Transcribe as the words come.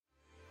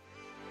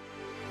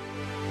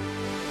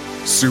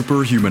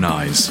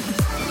Superhumanize.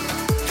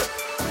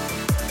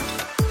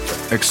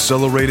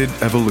 Accelerated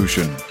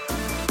evolution.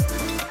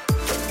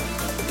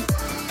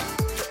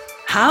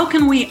 How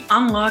can we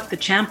unlock the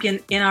champion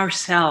in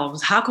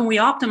ourselves? How can we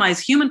optimize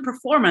human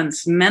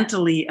performance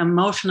mentally,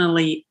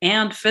 emotionally,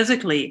 and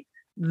physically?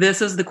 This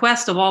is the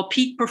quest of all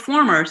peak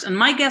performers. And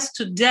my guest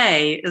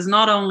today is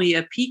not only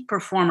a peak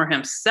performer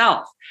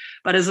himself,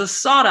 but is a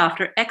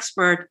sought-after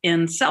expert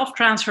in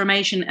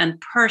self-transformation and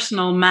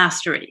personal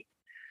mastery.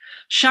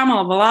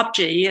 Shayamal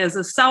Vallabhjee is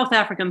a South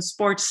African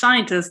sports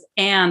scientist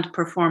and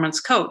performance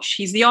coach.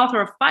 He's the author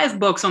of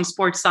 5 books on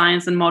sports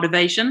science and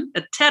motivation,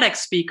 a TEDx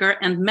speaker,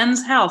 and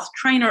Men's Health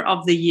Trainer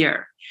of the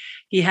Year.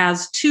 He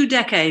has 2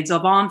 decades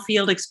of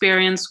on-field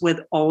experience with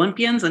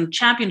Olympians and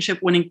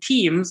championship-winning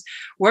teams,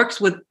 works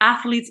with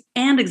athletes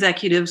and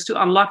executives to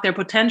unlock their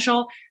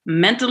potential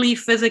mentally,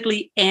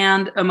 physically,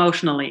 and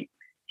emotionally.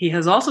 He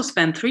has also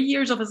spent 3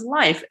 years of his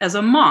life as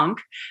a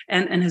monk,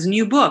 and in his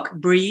new book,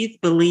 Breathe,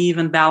 Believe,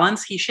 and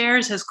Balance, he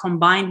shares his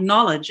combined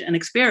knowledge and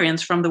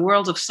experience from the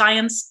worlds of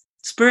science,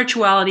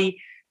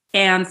 spirituality,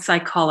 and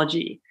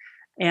psychology.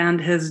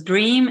 And his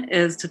dream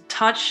is to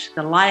touch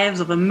the lives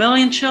of 1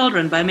 million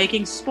children by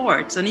making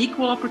sports an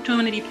equal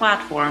opportunity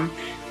platform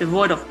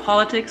devoid of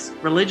politics,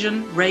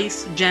 religion,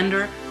 race,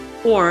 gender,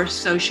 or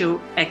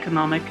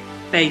socioeconomic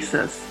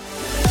basis.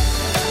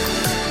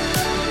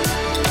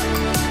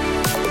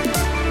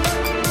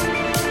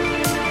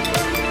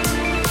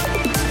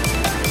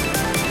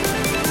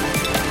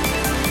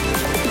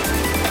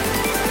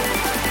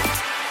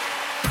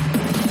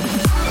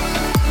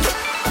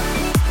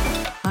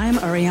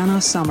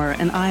 Summer,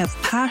 and I have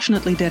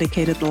passionately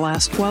dedicated the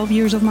last 12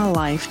 years of my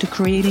life to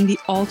creating the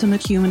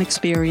ultimate human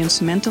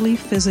experience mentally,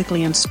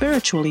 physically, and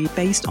spiritually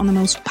based on the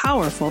most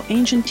powerful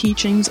ancient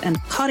teachings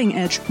and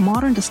cutting-edge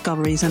modern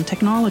discoveries and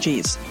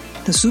technologies.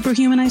 The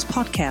Superhumanize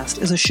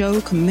podcast is a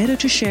show committed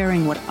to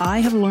sharing what I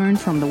have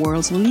learned from the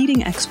world's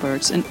leading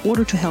experts in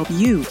order to help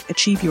you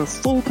achieve your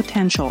full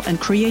potential and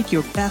create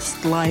your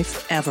best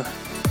life ever.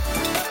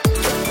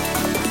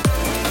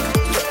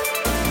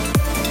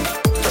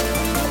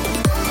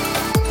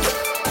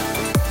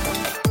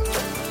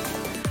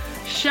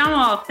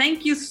 Shayamal,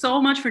 thank you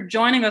so much for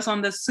joining us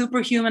on this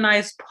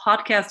Superhumanized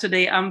podcast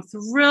today. I'm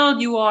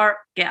thrilled you are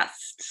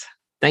guest.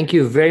 Thank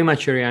you very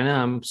much, Ariana.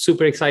 I'm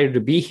super excited to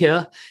be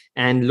here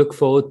and look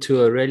forward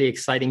to a really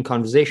exciting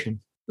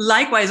conversation.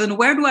 Likewise. And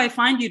where do I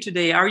find you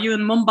today? Are you in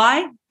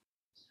Mumbai?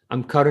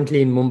 I'm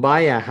currently in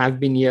Mumbai. I have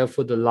been here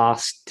for the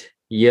last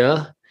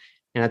year.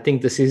 And I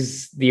think this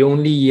is the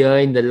only year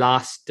in the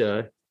last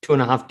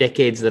 2.5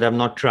 decades that I've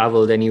not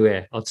traveled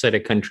anywhere outside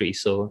the country.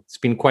 So it's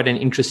been quite an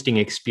interesting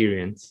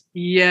experience.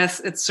 Yes,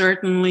 it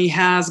certainly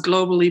has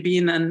globally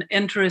been an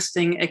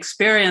interesting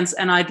experience.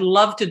 And I'd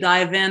love to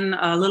dive in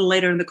a little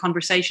later in the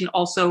conversation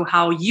also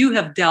how you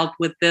have dealt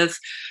with this,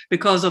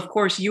 because of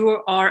course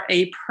you are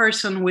a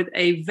person with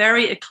a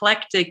very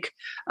eclectic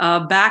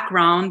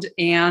background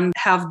and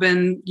have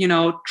been,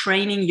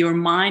 training your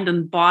mind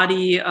and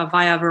body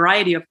via a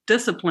variety of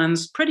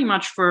disciplines pretty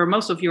much for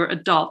most of your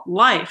adult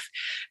life.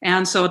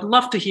 And so I'd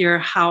love to hear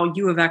how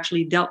you have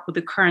actually dealt with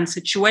the current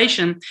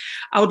situation.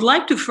 I would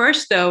like to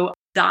first, though,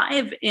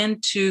 dive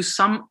into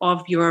some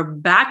of your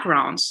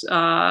backgrounds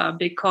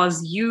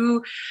because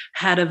you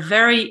had a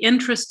very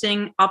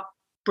interesting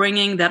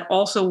upbringing that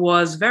also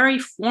was very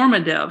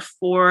formative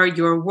for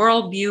your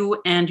worldview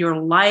and your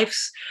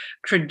life's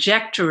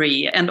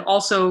trajectory and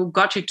also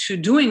got you to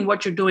doing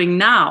what you're doing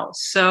now.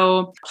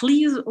 So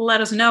please let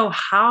us know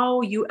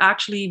how you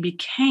actually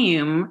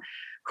became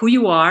who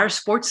you are,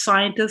 sports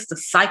scientist, a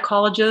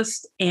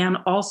psychologist, and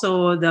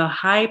also the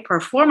high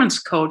performance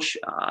coach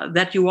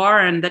that you are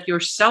and that you're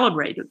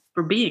celebrated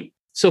for being.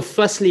 So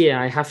firstly,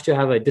 I have to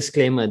have a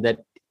disclaimer that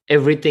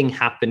everything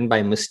happened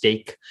by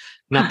mistake.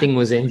 Nothing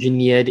was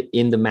engineered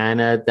in the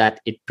manner that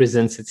it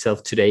presents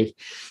itself today.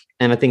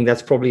 And I think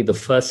that's probably the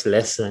first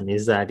lesson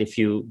is that if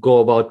you go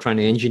about trying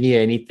to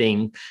engineer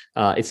anything,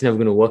 it's never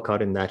going to work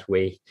out in that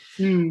way.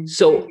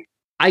 So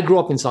I grew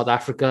up in South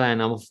Africa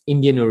and I'm of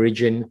Indian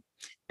origin.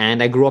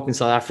 And I grew up in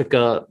South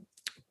Africa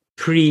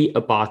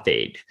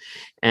pre-apartheid.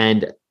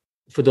 And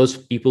for those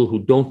people who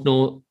don't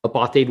know,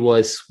 apartheid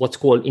was what's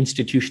called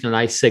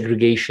institutionalized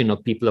segregation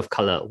of people of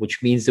color,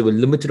 which means there were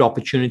limited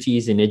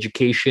opportunities in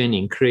education,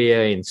 in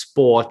career, in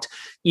sport,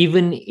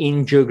 even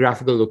in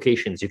geographical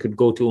locations. You could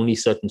go to only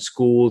certain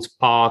schools,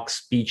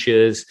 parks,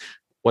 beaches,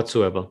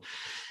 whatsoever.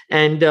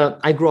 And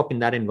I grew up in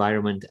that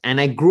environment. And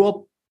I grew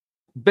up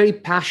very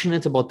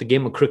passionate about the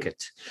game of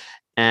cricket.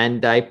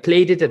 And I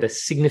played it at a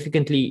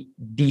significantly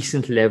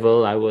decent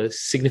level. I was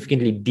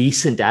significantly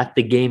decent at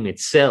the game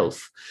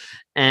itself.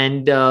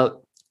 And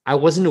I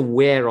wasn't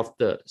aware of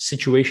the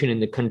situation in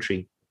the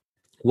country.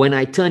 When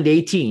I turned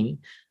 18,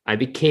 I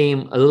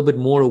became a little bit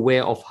more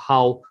aware of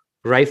how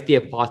rife the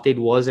apartheid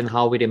was and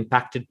how it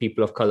impacted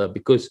people of color,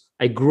 because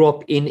I grew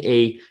up in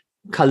a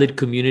colored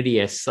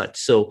community as such.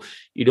 So,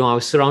 I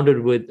was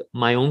surrounded with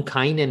my own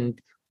kind, and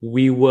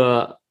we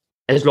were,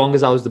 as long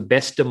as I was the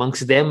best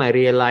amongst them, I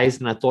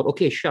realized and I thought,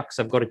 okay, shucks,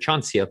 I've got a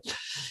chance here.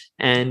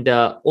 And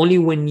only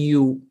when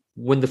you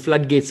when the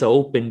floodgates are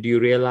opened, you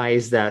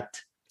realize that,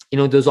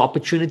 those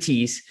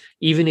opportunities,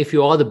 even if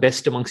you are the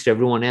best amongst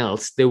everyone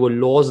else, there were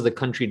laws of the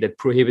country that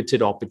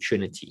prohibited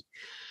opportunity.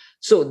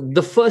 So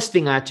the first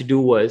thing I had to do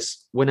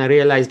was, when I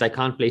realized I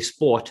can't play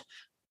sport,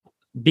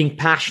 being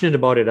passionate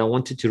about it, I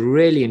wanted to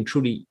really and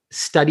truly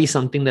study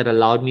something that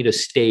allowed me to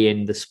stay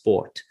in the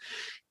sport.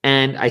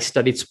 And I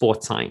studied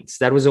sports science.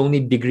 That was the only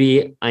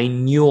degree I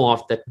knew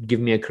of that would give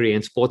me a career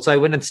in sports. So I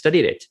went and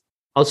studied it.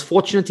 I was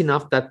fortunate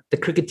enough that the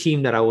cricket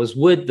team that I was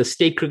with, the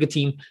state cricket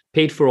team,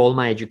 paid for all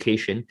my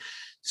education.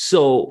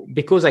 So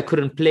because I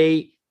couldn't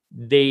play,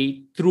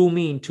 they threw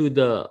me into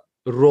the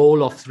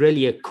role of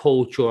really a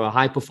coach or a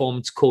high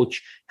performance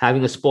coach,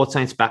 having a sports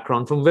science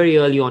background from very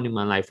early on in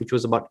my life, which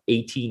was about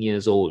 18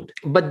 years old.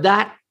 But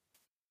that,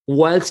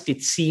 whilst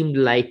it seemed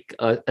like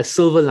a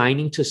silver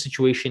lining to a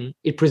situation,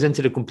 it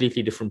presented a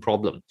completely different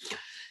problem.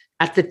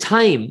 At the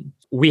time,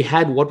 we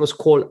had what was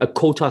called a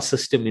quota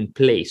system in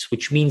place,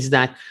 which means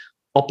that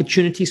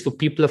opportunities for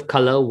people of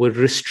color were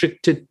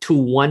restricted to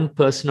one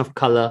person of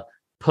color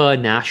per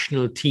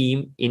national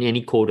team in any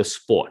quota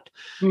sport.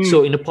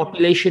 So in a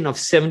population of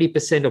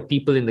 70% of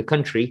people in the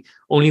country,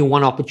 only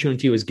one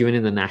opportunity was given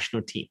in the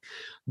national team.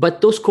 But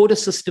those quota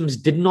systems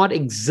did not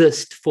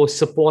exist for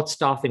support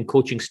staff and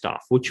coaching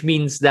staff, which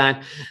means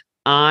that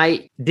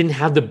I didn't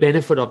have the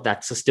benefit of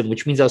that system,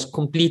 which means I was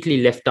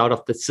completely left out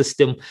of the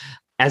system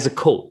as a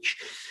coach.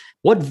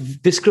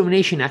 What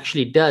discrimination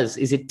actually does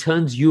is it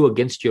turns you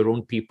against your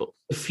own people.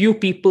 The few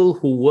people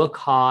who work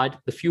hard,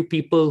 the few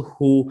people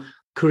who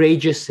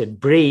courageous and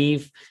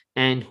brave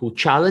and who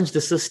challenge the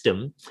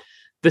system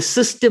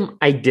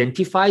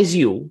identifies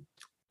you,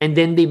 and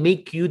then they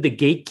make you the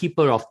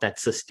gatekeeper of that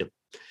system.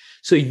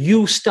 So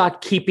you start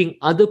keeping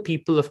other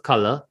people of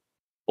color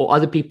or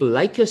other people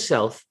like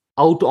yourself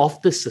out of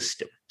the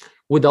system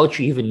without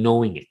you even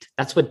knowing it.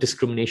 That's what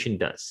discrimination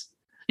does.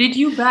 Did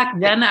you back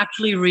then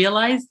actually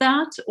realize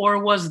that,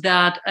 or was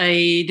that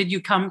did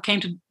you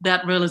came to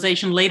that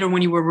realization later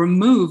when you were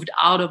removed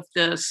out of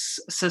this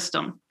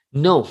system?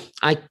 No,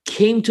 I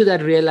came to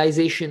that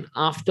realization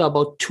after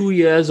about 2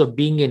 years of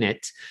being in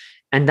it.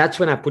 And that's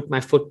when I put my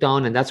foot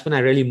down. And that's when I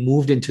really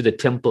moved into the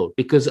temple,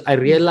 because I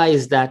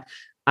realized that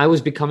I was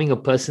becoming a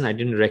person I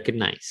didn't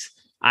recognize.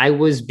 I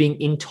was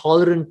being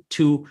intolerant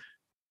to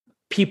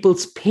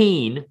people's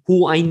pain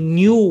who I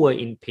knew were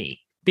in pain.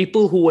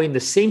 People who were in the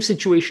same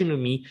situation with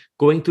me,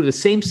 going through the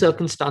same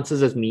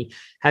circumstances as me,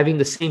 having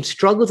the same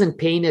struggles and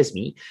pain as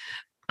me.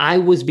 I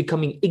was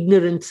becoming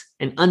ignorant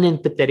and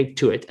unempathetic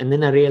to it. And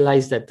then I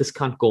realized that this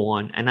can't go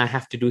on and I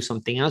have to do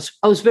something else.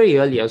 I was very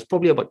early. I was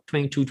probably about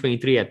 22,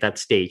 23 at that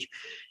stage.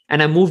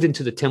 And I moved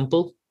into the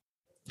temple.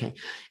 Okay.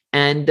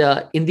 And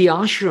in the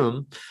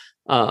ashram,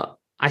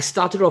 I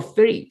started off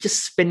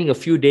just spending a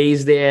few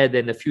days there.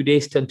 Then a few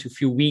days turned to a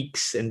few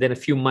weeks and then a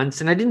few months.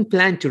 And I didn't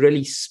plan to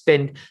really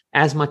spend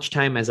as much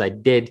time as I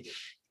did.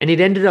 And it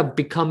ended up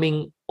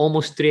becoming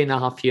almost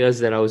 3.5 years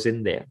that I was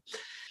in there.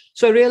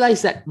 So I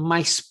realized that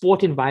my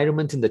sport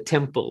environment in the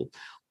temple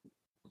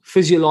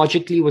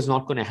physiologically was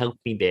not going to help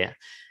me there.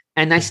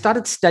 And I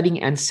started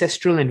studying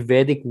ancestral and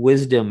Vedic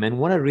wisdom. And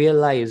what I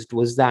realized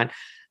was that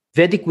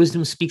Vedic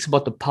wisdom speaks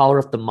about the power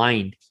of the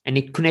mind, and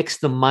it connects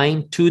the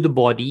mind to the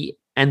body.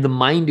 And the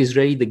mind is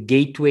really the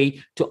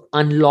gateway to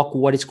unlock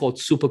what is called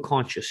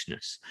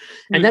superconsciousness.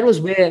 And that was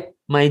where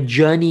my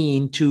journey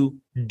into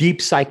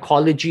deep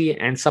psychology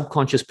and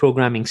subconscious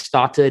programming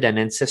started, and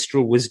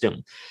ancestral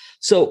wisdom.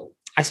 So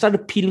I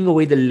started peeling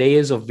away the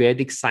layers of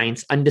Vedic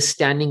science,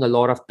 understanding a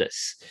lot of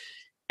this.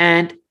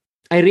 And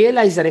I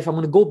realized that if I'm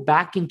going to go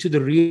back into the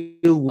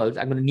real world,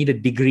 I'm going to need a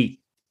degree.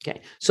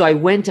 Okay. So I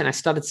went and I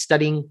started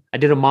studying. I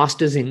did a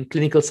master's in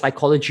clinical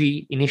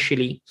psychology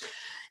initially.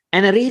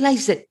 And I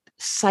realized that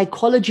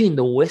psychology in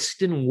the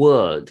Western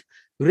world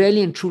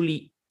really and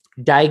truly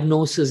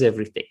diagnoses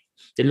everything.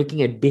 They're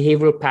looking at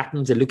behavioral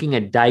patterns. They're looking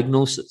at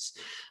diagnosis.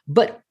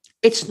 But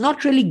it's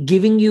not really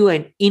giving you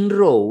an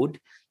inroad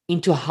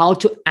into how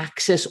to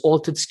access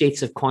altered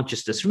states of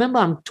consciousness. Remember,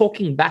 I'm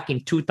talking back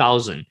in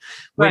 2000,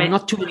 when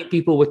not too many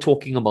people were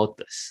talking about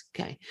this.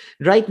 Okay.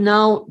 Right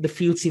now, the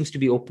field seems to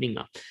be opening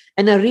up.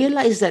 And I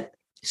realized that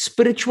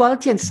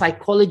spirituality and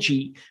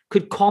psychology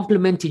could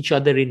complement each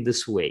other in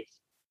this way.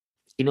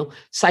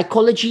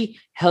 Psychology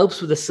helps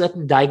with a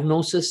certain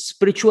diagnosis.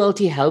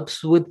 Spirituality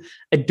helps with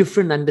a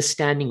different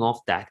understanding of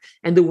that.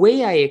 And the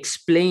way I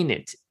explain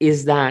it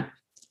is that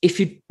if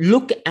you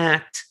look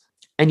at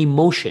an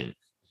emotion,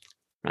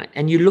 right,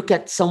 and you look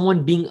at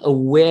someone being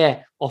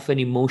aware of an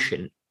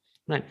emotion,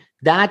 right,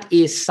 that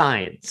is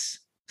science.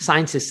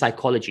 Science is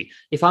psychology.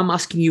 If I'm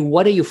asking you,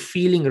 what are you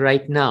feeling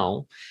right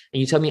now? And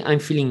you tell me I'm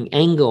feeling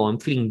anger or I'm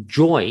feeling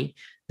joy,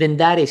 then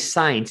that is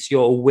science,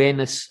 your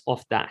awareness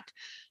of that.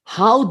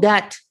 How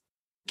that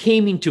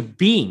came into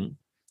being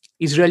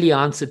is really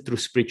answered through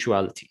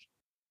spirituality.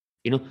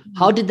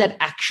 How did that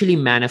actually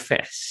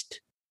manifest?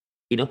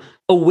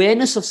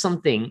 Awareness of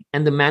something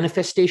and the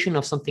manifestation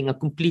of something are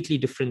completely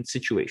different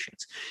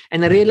situations.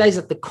 And I realized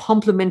that the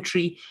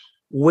complementary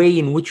way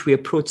in which we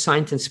approach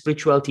science and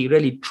spirituality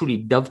really truly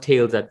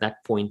dovetails at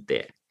that point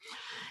there.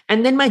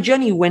 And then my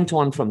journey went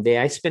on from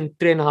there. I spent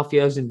 3.5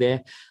 years in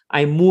there.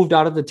 I moved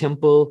out of the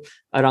temple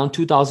around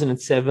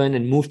 2007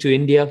 and moved to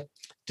India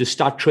to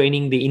start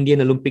training the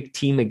Indian Olympic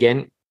team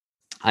again.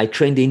 I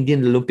trained the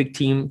Indian Olympic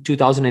team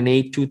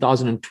 2008,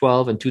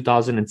 2012, and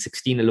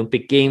 2016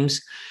 Olympic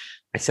Games.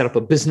 I set up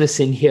a business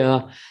in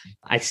here.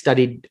 I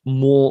studied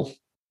more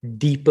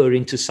deeper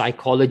into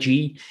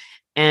psychology.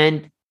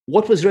 And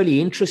what was really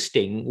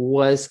interesting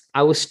was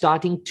I was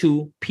starting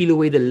to peel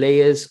away the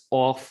layers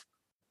of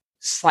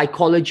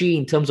psychology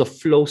in terms of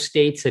flow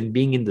states and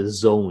being in the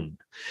zone.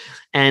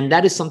 And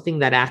that is something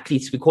that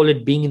athletes, we call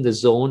it being in the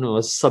zone, or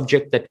a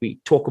subject that we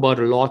talk about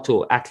a lot,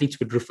 or athletes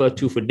would refer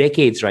to for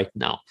decades right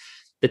now.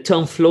 The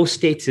term flow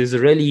states is a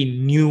really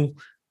new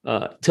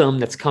term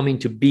that's coming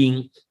to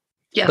being.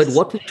 Yes. But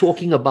what we're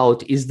talking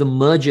about is the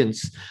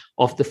mergence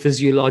of the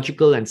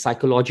physiological and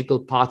psychological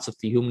parts of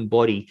the human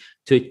body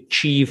to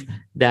achieve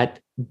that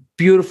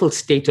beautiful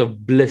state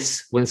of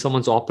bliss when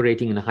someone's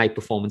operating in a high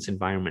performance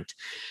environment.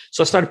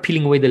 So I started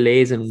peeling away the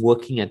layers and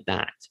working at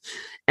that.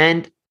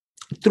 And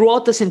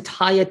throughout this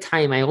entire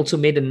time, I also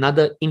made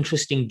another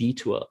interesting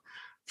detour.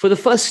 For the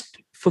first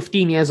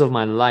 15 years of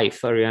my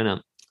life,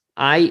 Ariana,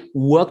 I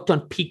worked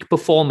on peak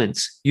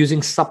performance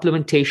using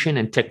supplementation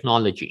and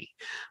technology,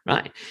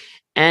 right?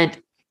 And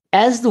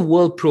as the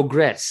world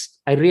progressed,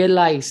 I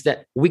realized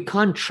that we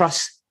can't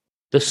trust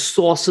the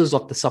sources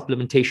of the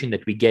supplementation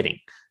that we're getting.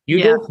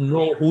 You don't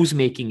know who's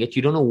making it.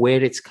 You don't know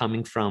where it's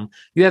coming from.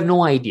 You have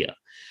no idea.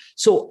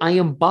 So I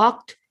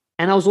embarked,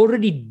 and I was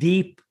already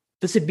deep.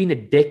 This had been a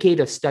decade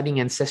of studying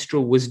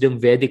ancestral wisdom,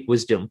 Vedic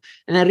wisdom.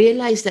 And I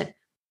realized that,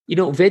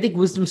 Vedic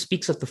wisdom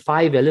speaks of the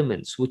 5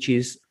 elements, which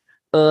is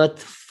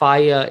earth,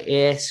 fire,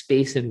 air,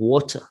 space, and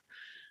water.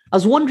 I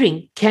was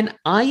wondering, can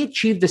I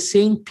achieve the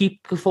same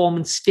peak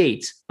performance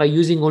states by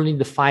using only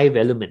the 5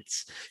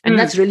 elements? And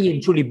that's really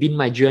and truly been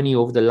my journey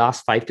over the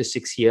last 5 to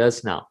 6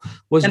 years now,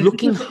 was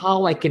looking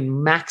how I can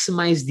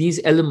maximize these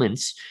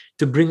elements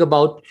to bring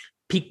about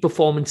peak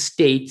performance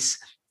states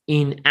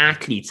in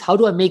athletes. How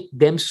do I make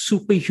them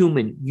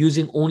superhuman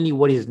using only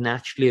what is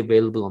naturally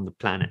available on the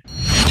planet?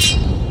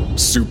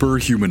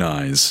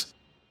 Superhumanize.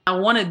 I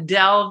want to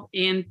delve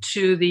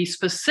into the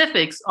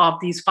specifics of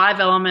these 5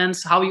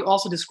 elements, how you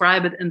also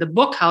describe it in the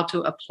book, how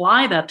to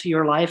apply that to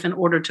your life in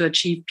order to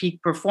achieve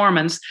peak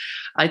performance.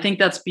 I think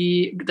that's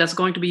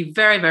going to be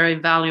very, very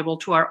valuable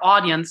to our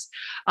audience.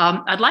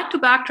 I'd like to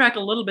backtrack a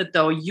little bit,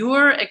 though.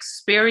 Your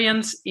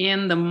experience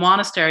in the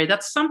monastery,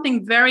 that's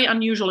something very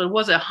unusual. It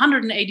was a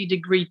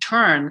 180-degree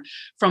turn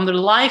from the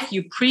life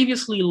you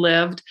previously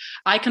lived.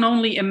 I can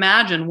only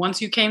imagine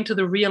once you came to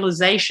the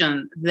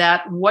realization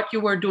that what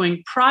you were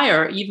doing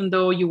prior, even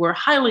though you were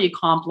highly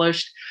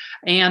accomplished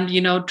and,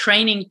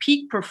 training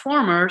peak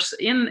performers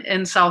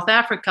in South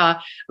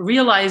Africa,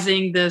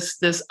 realizing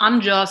this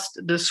unjust,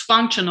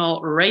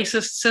 dysfunctional,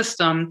 racist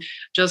system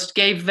just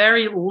gave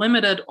very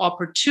limited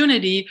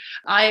opportunity.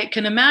 I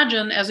can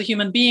imagine as a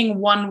human being,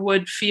 one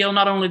would feel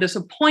not only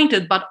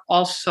disappointed, but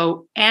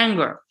also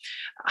anger.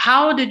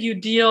 How did you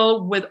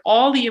deal with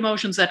all the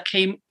emotions that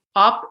came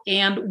up,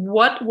 and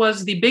what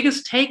was the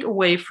biggest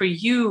takeaway for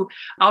you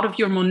out of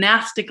your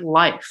monastic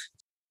life?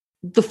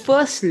 The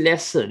first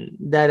lesson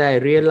that I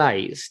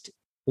realized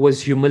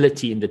was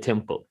humility in the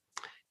temple.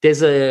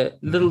 There's a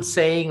little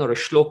saying or a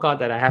shloka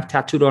that I have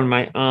tattooed on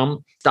my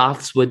arm,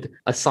 starts with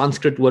a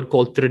Sanskrit word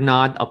called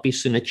Trinad Api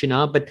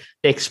Sunachina, but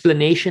the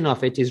explanation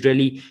of it is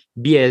really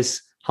be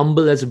as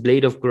humble as a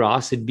blade of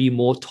grass and be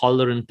more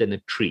tolerant than a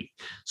tree.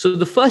 So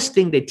the first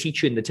thing they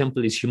teach you in the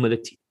temple is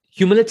humility.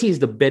 Humility is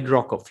the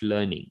bedrock of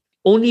learning.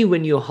 Only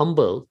when you're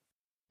humble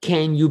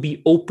can you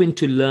be open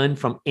to learn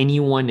from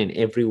anyone and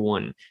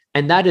everyone.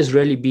 And that has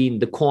really been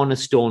the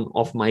cornerstone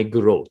of my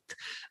growth.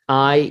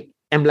 I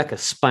am like a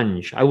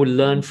sponge. I will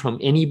learn from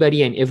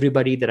anybody and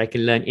everybody that I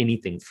can learn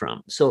anything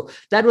from. So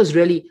that was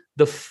really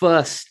the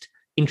first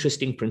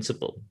interesting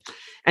principle.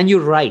 And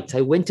you're right.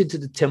 I went into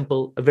the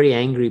temple a very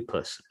angry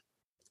person.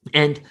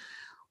 And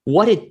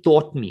what it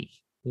taught me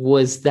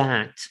was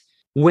that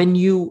when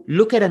you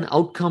look at an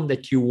outcome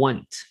that you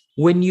want,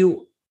 when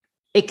you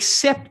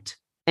accept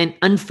an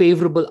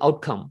unfavorable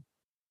outcome,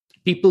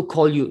 people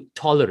call you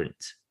tolerant.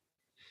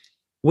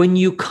 When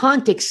you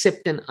can't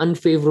accept an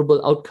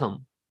unfavorable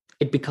outcome,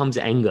 it becomes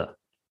anger.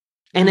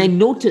 And I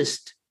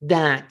noticed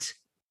that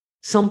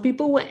some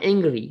people were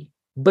angry,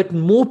 but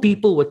more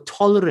people were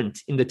tolerant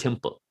in the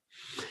temple.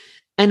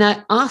 And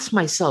I asked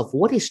myself,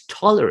 what is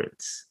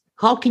tolerance?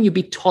 How can you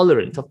be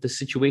tolerant of the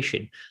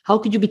situation? How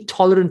could you be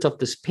tolerant of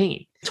this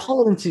pain?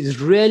 Tolerance is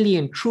really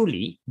and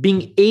truly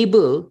being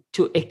able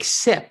to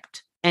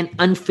accept an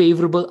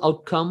unfavorable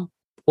outcome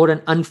or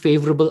an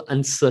unfavorable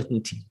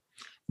uncertainty.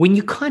 When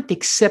you can't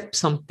accept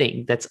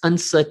something that's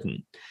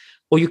uncertain,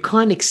 or you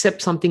can't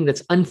accept something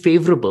that's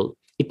unfavorable,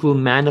 it will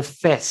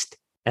manifest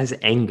as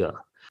anger.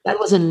 That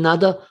was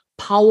another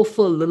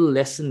powerful little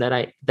lesson that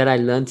I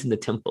learned in the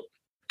temple.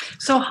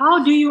 So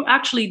how do you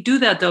actually do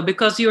that, though?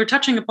 Because you're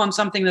touching upon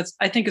something that's,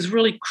 I think, is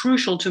really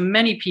crucial to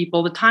many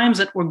people. The times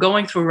that we're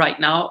going through right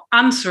now,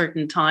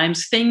 uncertain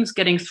times, things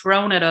getting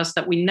thrown at us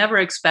that we never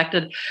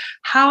expected.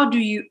 How do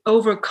you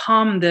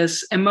overcome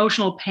this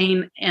emotional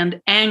pain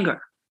and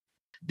anger?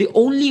 The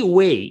only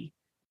way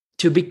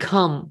to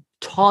become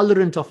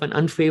tolerant of an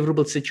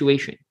unfavorable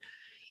situation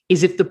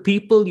is if the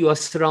people you are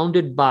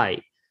surrounded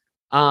by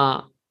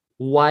are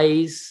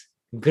wise,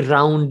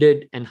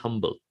 grounded, and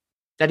humble.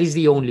 That is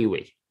the only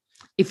way.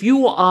 If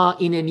you are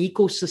in an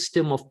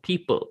ecosystem of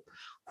people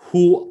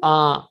who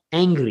are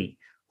angry,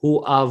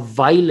 who are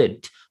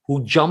violent,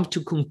 who jump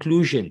to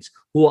conclusions,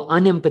 who are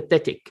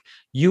unempathetic,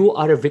 you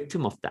are a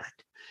victim of that.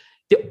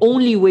 The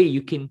only way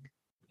you can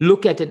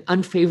look at an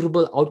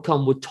unfavorable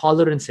outcome with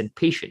tolerance and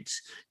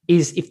patience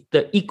is if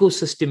the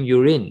ecosystem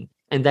you're in,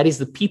 and that is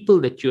the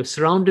people that you're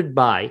surrounded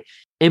by,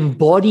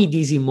 embody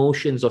these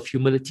emotions of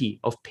humility,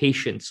 of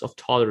patience, of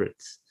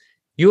tolerance.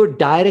 You're a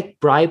direct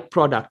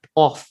byproduct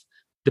of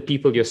the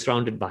people you're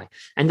surrounded by.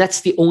 And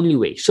that's the only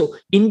way. So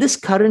in this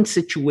current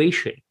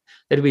situation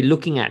that we're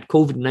looking at,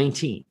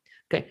 COVID-19,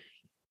 okay,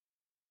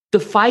 the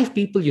 5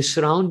 people you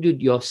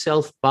surrounded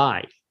yourself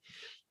by,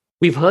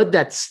 we've heard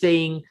that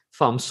saying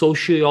from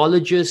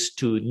sociologists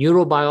to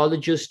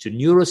neurobiologists to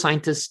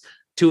neuroscientists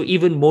to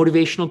even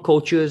motivational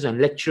coaches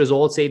and lecturers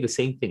all say the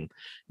same thing,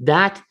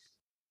 that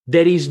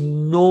there is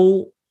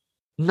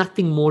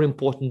nothing more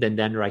important than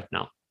that right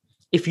now.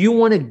 If you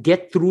want to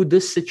get through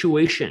this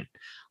situation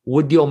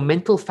with your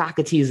mental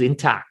faculties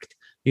intact,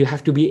 you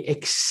have to be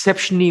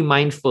exceptionally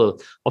mindful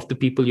of the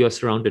people you're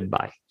surrounded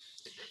by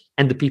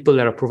and the people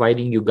that are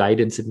providing you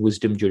guidance and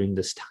wisdom during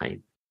this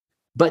time.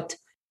 But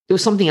there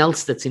was something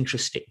else that's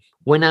interesting.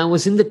 When I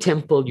was in the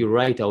temple, you're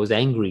right, I was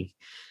angry.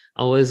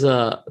 I was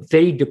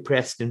very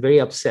depressed and very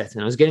upset.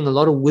 And I was getting a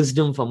lot of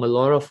wisdom from a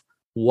lot of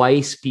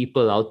wise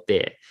people out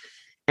there.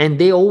 And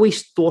they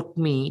always taught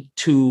me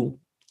to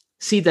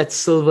see that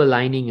silver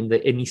lining in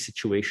any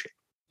situation.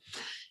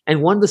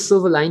 And one of the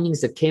silver linings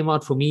that came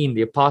out for me in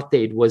the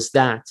apartheid was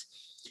that,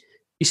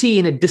 you see,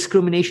 in a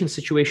discrimination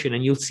situation,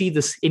 and you'll see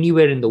this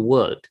anywhere in the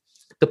world,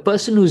 the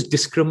person who's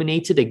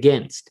discriminated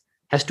against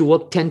has to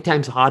work 10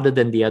 times harder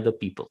than the other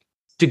people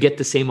to get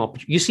the same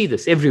opportunity. You see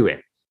this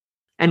everywhere.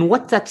 And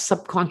what that's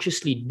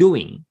subconsciously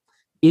doing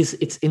is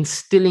it's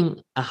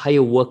instilling a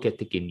higher work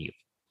ethic in you.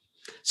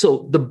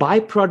 So the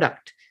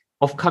byproduct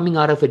of coming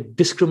out of a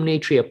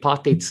discriminatory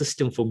apartheid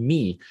system for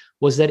me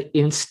was that it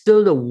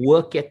instilled a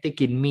work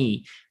ethic in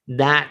me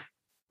that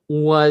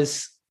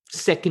was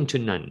second to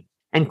none.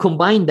 And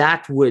combine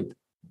that with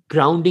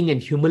grounding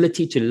and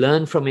humility to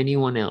learn from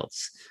anyone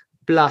else,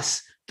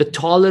 plus the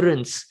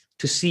tolerance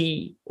to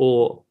see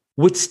or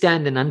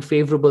withstand an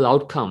unfavorable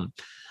outcome.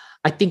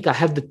 I think I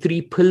have the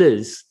 3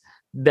 pillars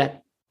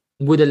that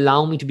would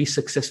allow me to be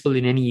successful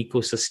in any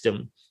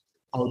ecosystem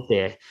out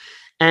there.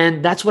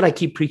 And that's what I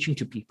keep preaching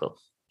to people.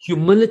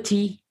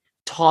 Humility,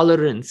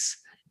 tolerance,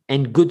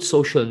 and good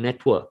social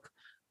network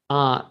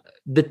are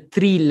the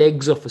 3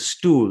 legs of a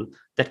stool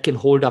that can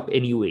hold up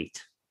any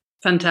weight.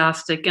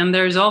 Fantastic. And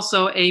there's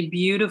also a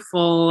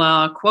beautiful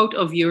quote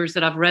of yours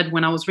that I've read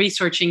when I was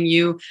researching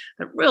you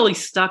that really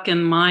stuck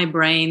in my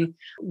brain.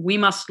 We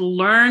must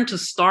learn to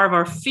starve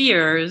our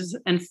fears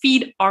and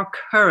feed our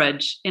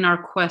courage in our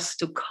quest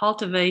to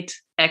cultivate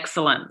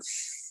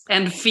excellence.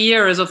 And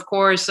fear is, of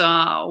course,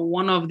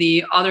 one of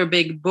the other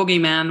big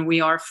boogeymen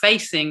we are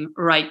facing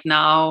right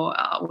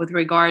now with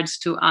regards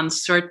to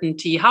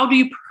uncertainty. How do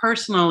you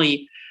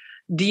personally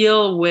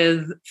deal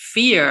with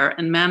fear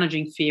and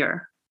managing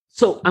fear?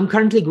 So I'm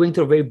currently going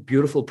through a very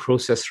beautiful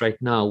process right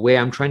now where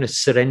I'm trying to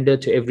surrender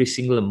to every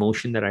single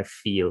emotion that I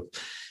feel.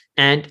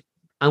 And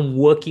I'm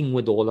working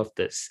with all of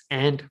this.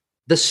 And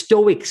the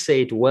Stoics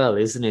say it well,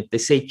 isn't it? They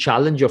say,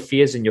 challenge your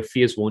fears and your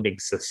fears won't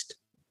exist.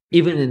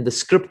 Even in the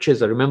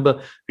scriptures, I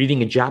remember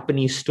reading a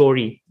Japanese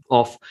story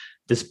of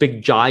this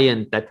big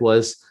giant that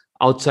was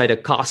outside a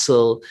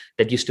castle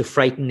that used to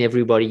frighten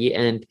everybody.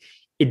 And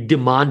it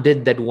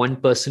demanded that one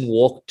person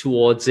walk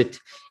towards it.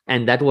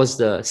 And that was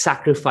the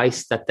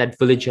sacrifice that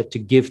village had to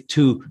give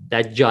to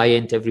that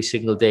giant every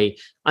single day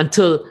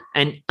until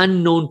an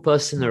unknown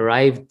person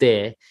arrived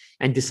there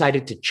and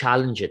decided to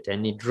challenge it.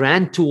 And it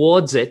ran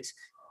towards it.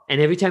 And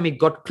every time it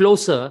got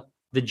closer,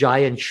 the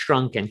giant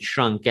shrunk and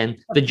shrunk. And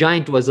the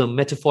giant was a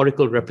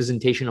metaphorical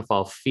representation of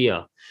our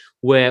fear,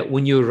 where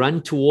when you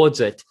run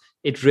towards it,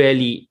 it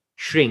really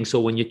shrinks.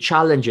 Or when you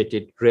challenge it,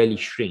 it really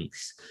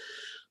shrinks.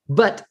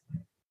 But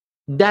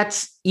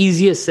that's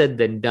easier said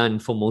than done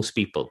for most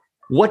people.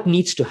 What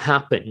needs to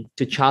happen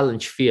to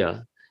challenge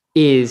fear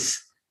is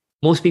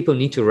most people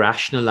need to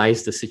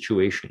rationalize the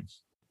situation,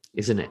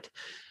 isn't it?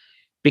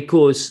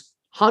 Because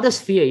how does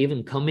fear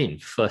even come in,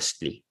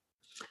 firstly?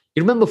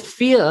 You remember,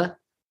 fear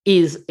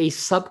is a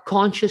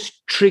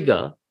subconscious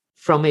trigger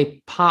from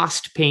a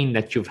past pain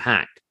that you've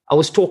had. I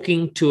was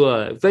talking to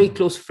a very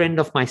close friend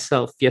of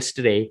myself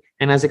yesterday,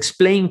 and I was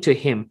explaining to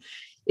him,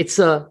 it's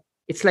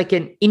like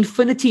an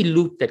infinity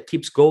loop that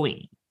keeps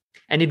going.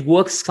 And it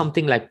works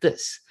something like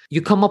this.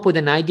 You come up with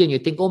an idea and you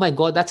think, oh my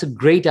God, that's a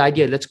great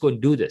idea. Let's go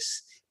and do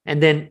this.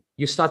 And then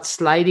you start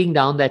sliding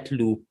down that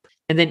loop.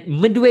 And then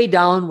midway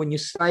down, when you're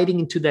sliding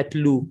into that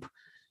loop,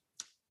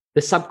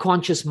 the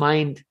subconscious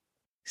mind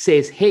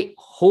says, hey,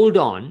 hold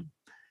on.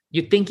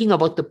 You're thinking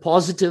about the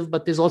positive,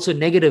 but there's also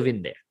negative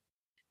in there.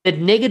 That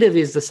negative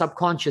is the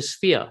subconscious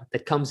fear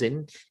that comes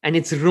in, and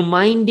it's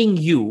reminding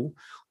you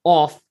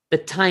of the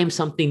time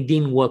something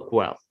didn't work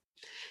well.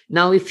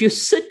 Now, if you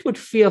sit with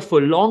fear for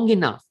long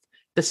enough,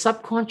 the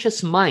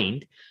subconscious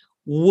mind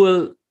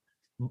will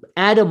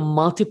add a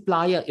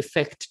multiplier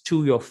effect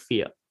to your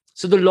fear.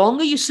 So the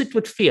longer you sit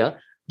with fear,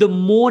 the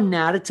more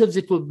narratives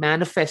it will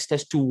manifest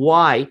as to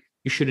why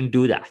you shouldn't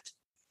do that.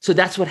 So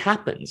that's what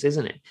happens,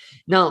 isn't it?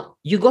 Now,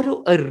 you got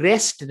to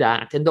arrest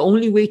that. And the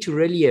only way to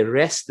really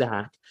arrest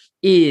that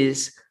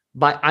is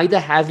by either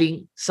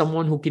having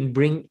someone who can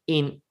bring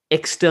in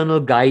external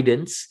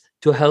guidance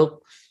to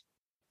help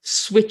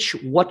switch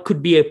what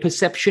could be a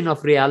perception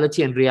of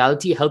reality and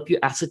reality, help you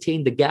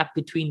ascertain the gap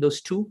between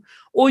those two,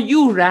 or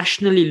you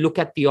rationally look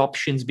at the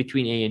options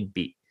between A and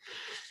B.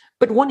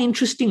 But one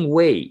interesting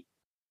way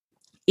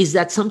is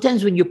that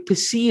sometimes when you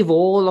perceive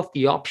all of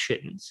the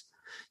options,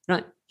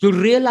 right, you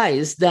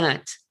realize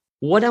that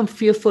what I'm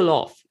fearful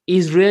of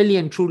is really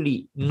and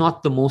truly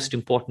not the most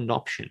important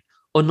option,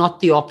 or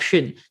not the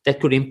option that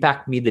could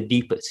impact me the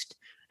deepest.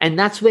 And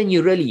that's when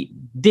you really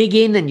dig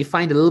in and you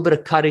find a little bit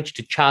of courage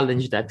to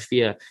challenge that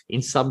fear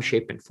in some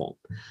shape and form.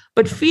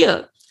 But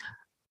fear,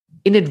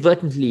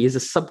 inadvertently, is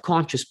a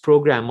subconscious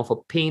program of a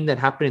pain that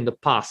happened in the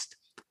past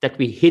that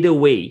we hid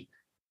away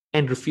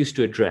and refuse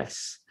to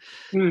address.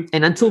 And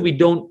until we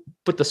don't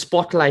put the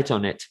spotlight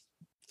on it,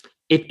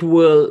 it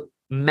will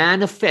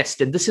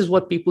manifest. And this is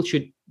what people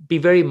should be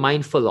very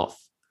mindful of.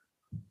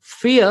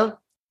 Fear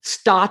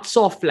starts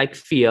off like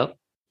fear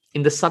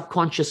in the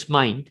subconscious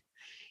mind.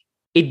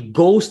 It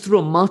goes through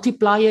a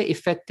multiplier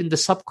effect in the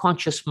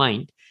subconscious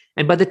mind.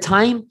 And by the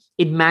time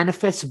it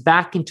manifests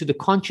back into the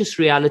conscious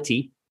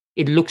reality,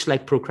 it looks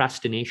like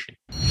procrastination.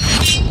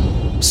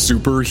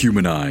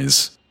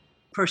 Superhumanize.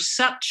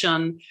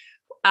 Perception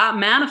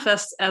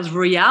manifests as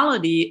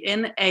reality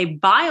in a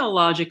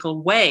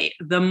biological way.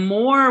 The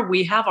more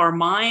we have our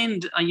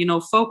mind,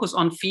 focus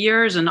on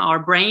fears, and our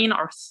brain,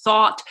 our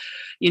thought,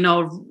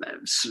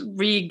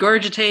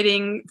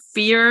 regurgitating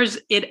fears,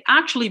 it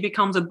actually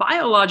becomes a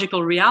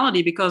biological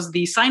reality, because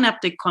the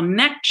synaptic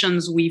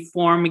connections we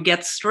form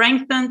get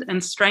strengthened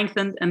and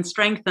strengthened and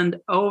strengthened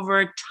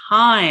over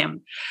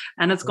time.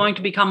 And it's going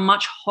to become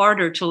much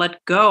harder to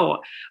let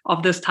go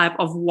of this type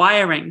of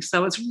wiring.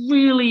 So it's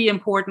really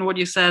important what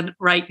you said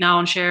right now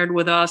and shared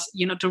with us,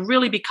 to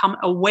really become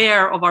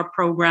aware of our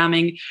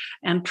programming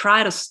and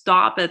try to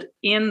stop it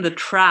in the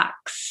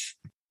tracks.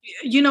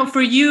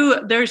 For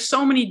you, there's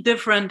so many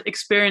different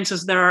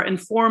experiences that are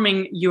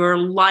informing your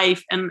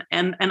life. And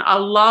I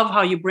love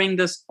how you bring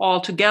this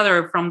all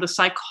together, from the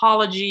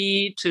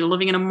psychology to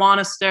living in a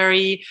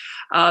monastery,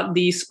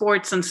 the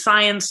sports and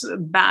science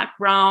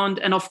background.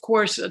 And of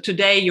course,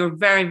 today you're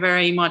very,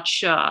 very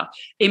much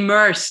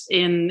immersed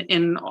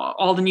in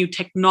all the new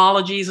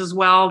technologies as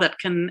well that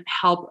can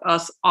help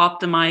us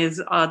optimize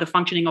the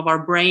functioning of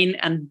our brain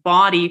and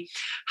body.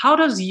 How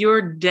does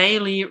your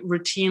daily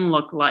routine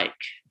look like?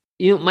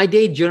 My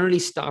day generally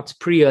starts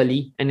pretty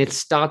early, and it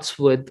starts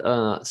with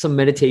some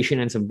meditation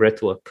and some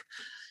breath work.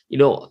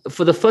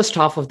 For the first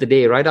half of the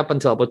day, right up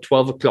until about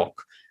 12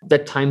 o'clock,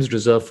 that time's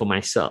reserved for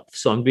myself.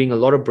 So I'm doing a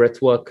lot of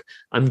breath work.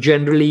 I'm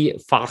generally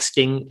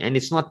fasting, and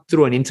it's not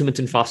through an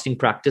intermittent fasting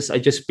practice. I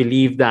just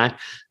believe that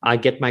I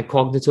get my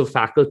cognitive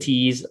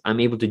faculties. I'm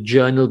able to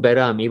journal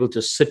better. I'm able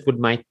to sit with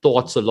my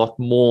thoughts a lot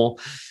more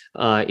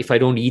if I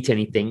don't eat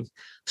anything.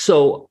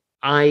 So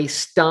I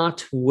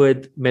start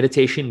with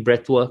meditation,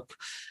 breath work.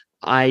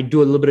 I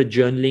do a little bit of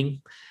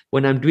journaling.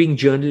 When I'm doing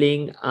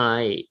journaling,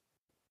 I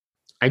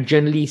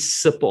generally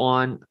sip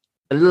on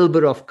a little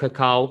bit of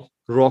cacao,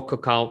 raw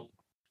cacao,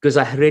 because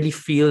I really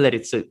feel that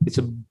it's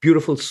a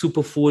beautiful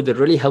superfood that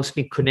really helps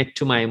me connect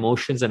to my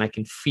emotions, and I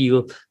can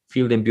feel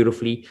them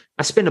beautifully.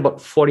 I spend about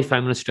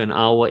 45 minutes to an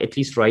hour at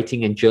least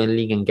writing and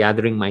journaling and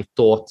gathering my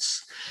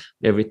thoughts,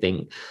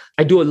 everything.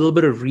 I do a little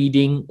bit of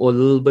reading or a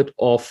little bit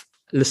of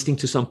listening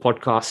to some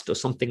podcast or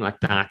something like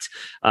that.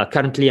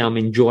 Currently, I'm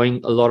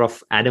enjoying a lot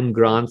of Adam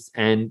Grant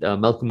and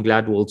Malcolm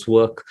Gladwell's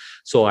work.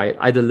 So I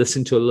either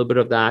listen to a little bit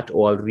of that,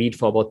 or I'll read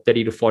for about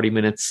 30 to 40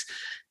 minutes.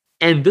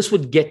 And this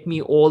would get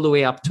me all the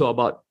way up to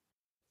about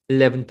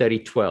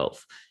 11:30,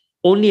 12.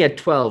 Only at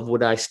 12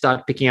 would I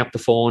start picking up the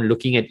phone,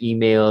 looking at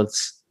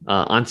emails,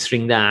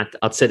 answering that.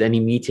 Outside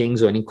any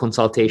meetings or any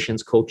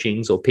consultations,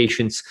 coachings, or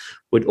patients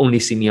would only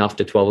see me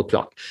after 12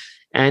 o'clock.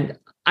 And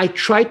I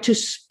try to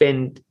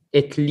spend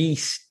at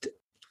least,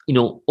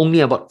 only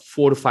about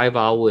 4 to 5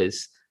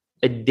 hours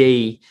a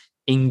day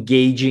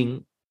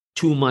engaging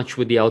too much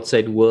with the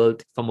outside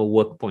world from a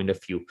work point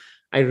of view.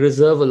 I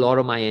reserve a lot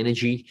of my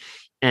energy,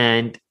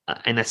 and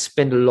I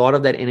spend a lot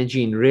of that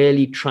energy in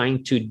really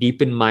trying to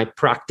deepen my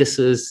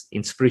practices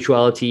in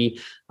spirituality.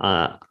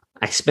 I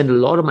spend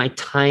a lot of my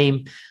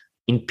time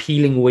in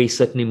peeling away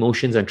certain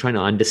emotions and trying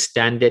to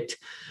understand it,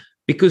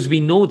 because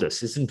we know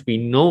this, we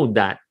know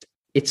that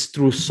it's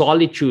through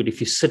solitude, if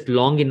you sit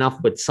long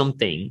enough with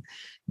something,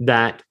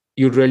 that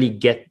you really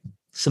get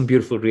some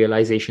beautiful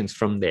realizations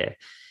from there.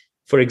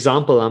 For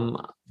example,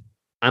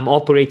 I'm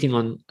operating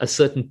on a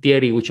certain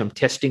theory, which I'm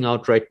testing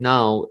out right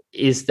now,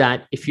 is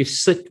that if you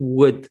sit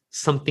with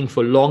something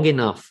for long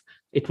enough,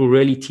 it will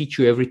really teach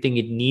you everything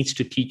it needs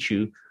to teach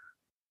you.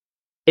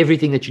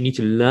 Everything that you need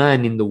to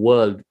learn in the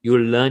world,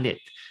 you'll learn it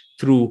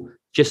through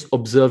just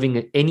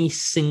observing any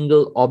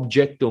single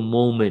object or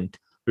moment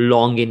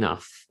long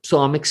enough. So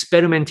I'm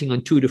experimenting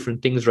on two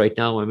different things right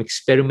now. I'm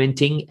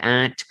experimenting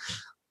at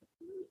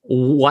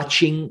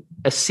watching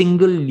a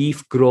single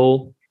leaf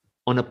grow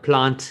on a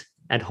plant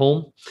at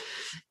home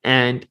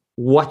and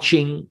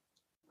watching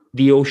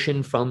the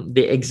ocean from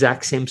the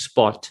exact same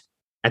spot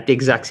at the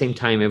exact same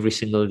time every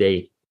single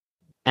day.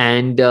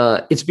 And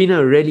it's been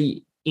a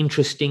really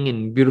interesting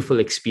and beautiful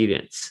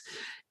experience.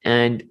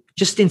 And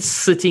just in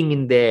sitting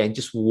in there and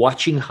just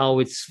watching how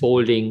it's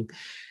folding,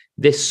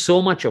 there's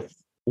so much of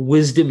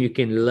wisdom you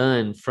can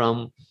learn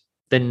from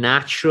the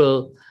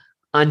natural,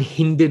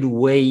 unhindered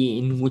way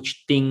in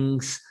which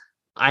things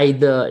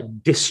either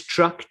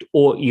destruct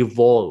or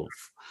evolve.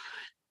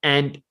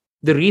 And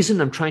the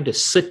reason I'm trying to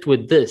sit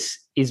with this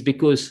is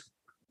because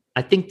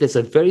I think there's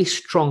a very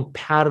strong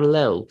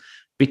parallel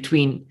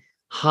between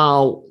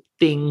how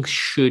things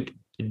should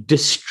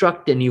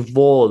destruct and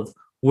evolve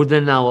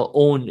within our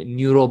own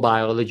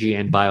neurobiology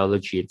and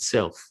biology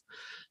itself.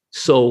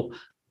 So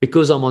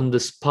because I'm on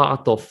this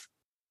path of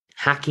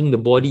hacking the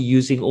body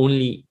using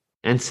only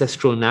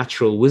ancestral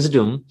natural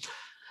wisdom,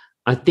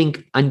 I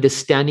think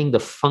understanding the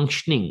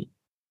functioning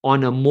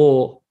on a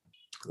more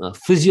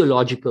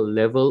physiological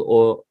level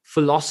or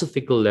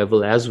philosophical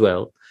level as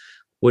well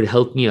would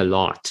help me a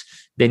lot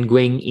than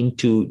going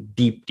into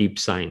deep, deep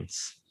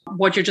science.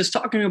 What you're just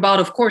talking about,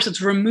 of course,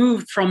 it's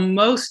removed from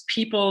most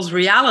people's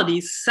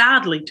realities,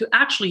 sadly, to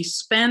actually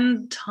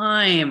spend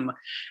time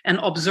and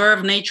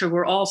observe nature.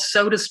 We're all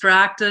so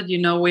distracted.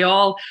 We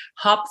all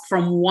hop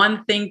from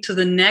one thing to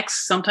the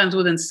next, sometimes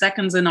within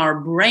seconds in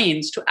our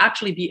brains, to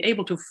actually be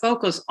able to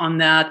focus on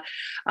that.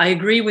 I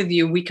agree with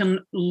you. We can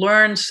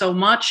learn so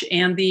much.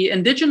 And the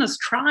indigenous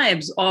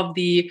tribes of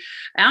the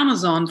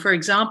Amazon, for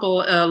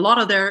example, a lot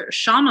of their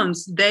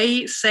shamans,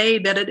 they say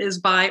that it is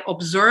by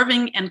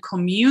observing and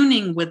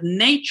communing with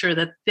nature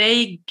that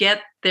they get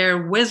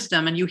their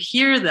wisdom. And you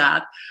hear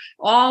that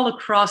all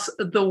across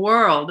the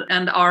world.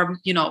 And our,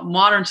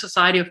 modern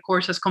society, of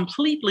course, has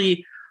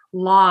completely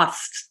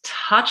lost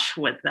touch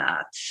with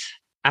that.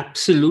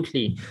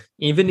 Absolutely.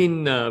 Even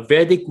in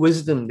Vedic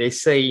wisdom, they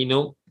say,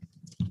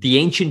 the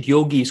ancient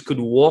yogis could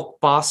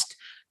walk past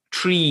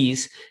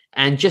trees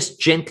and just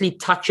gently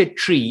touch a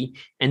tree,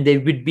 and they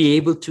would be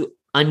able to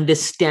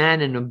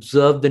understand and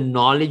observe the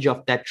knowledge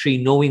of that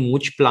tree, knowing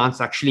which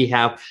plants actually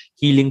have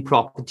healing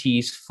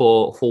properties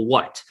for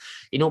what.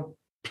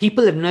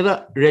 People have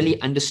never really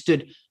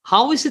understood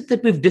how is it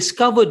that we've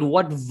discovered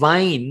what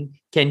vine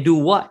can do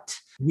what.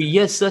 We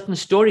hear certain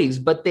stories,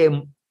 but there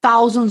are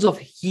thousands of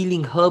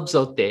healing herbs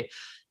out there.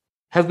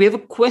 Have we ever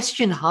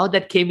questioned how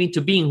that came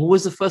into being? Who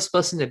was the first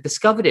person that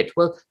discovered it?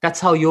 Well, that's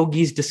how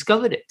yogis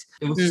discovered it.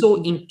 They were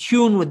so in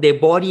tune with their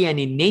body and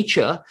in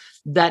nature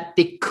that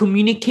they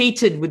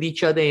communicated with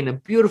each other in a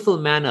beautiful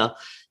manner.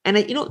 And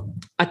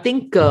I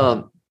think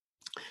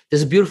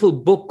there's a beautiful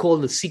book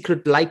called The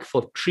Secret Light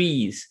for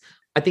Trees.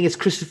 I think it's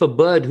Christopher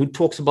Bird who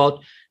talks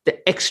about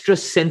the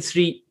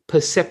extrasensory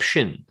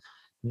perception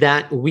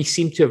that we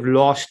seem to have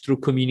lost through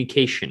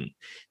communication,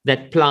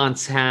 that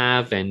plants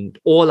have and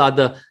all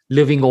other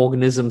living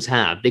organisms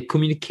have. They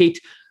communicate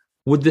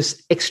with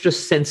this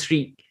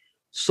extrasensory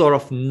sort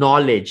of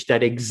knowledge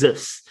that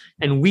exists.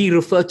 And we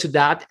refer to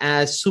that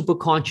as super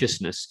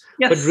consciousness.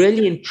 Yes. But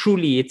really and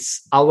truly,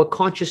 it's our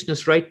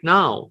consciousness right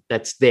now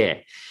that's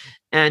there.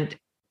 And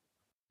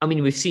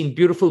we've seen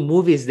beautiful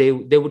movies. They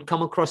would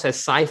come across as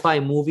sci-fi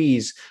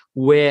movies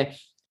where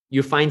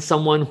you find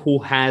someone who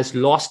has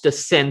lost a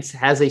sense,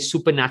 has a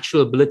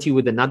supernatural ability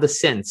with another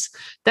sense.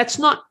 That's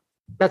not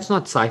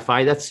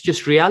sci-fi. That's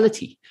just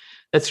reality.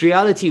 That's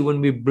reality.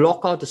 When we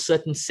block out a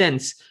certain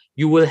sense,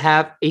 you will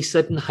have a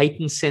certain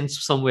heightened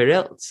sense somewhere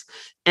else.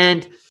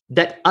 And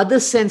that other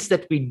sense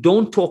that we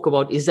don't talk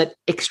about is that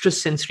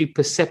extrasensory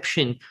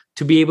perception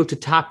to be able to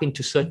tap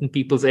into certain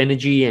people's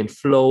energy and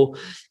flow.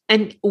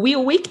 And we're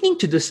awakening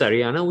to this,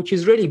 Ariana, which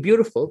is really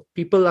beautiful.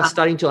 People are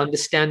starting to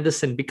understand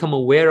this and become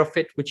aware of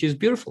it, which is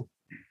beautiful.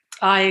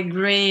 I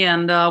agree.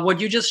 And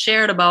what you just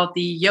shared about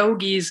the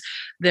yogis,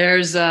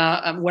 there's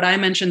what I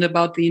mentioned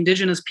about the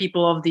indigenous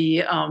people of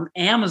the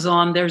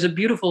Amazon. There's a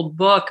beautiful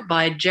book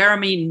by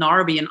Jeremy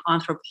Narby, an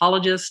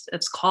anthropologist.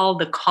 It's called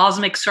The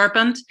Cosmic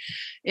Serpent,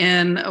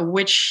 in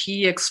which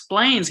he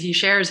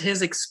shares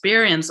his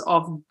experience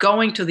of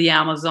going to the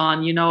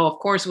Amazon, of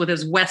course, with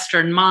his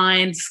Western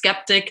mind,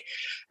 skeptic,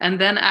 and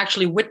then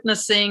actually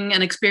witnessing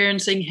and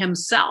experiencing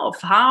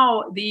himself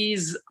how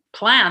these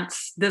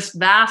plants, this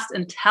vast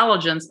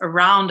intelligence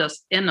around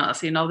us, in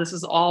us, this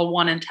is all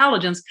one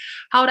intelligence,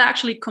 how it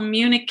actually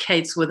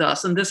communicates with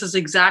us. And this is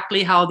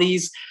exactly how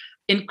these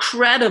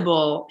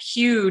incredible,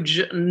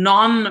 huge,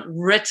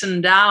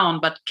 non-written down,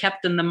 but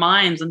kept in the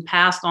minds and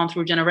passed on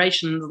through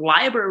generations,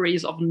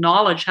 libraries of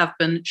knowledge have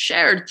been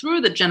shared through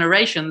the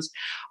generations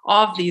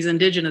of these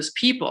indigenous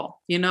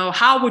people.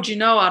 How would you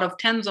know out of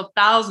tens of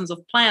thousands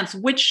of plants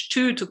which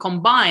two to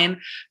combine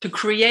to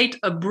create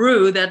a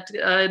brew that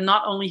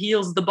not only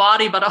heals the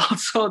body, but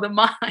also the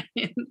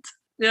mind?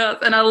 Yes,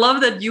 and I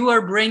love that you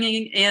are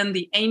bringing in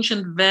the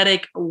ancient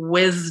Vedic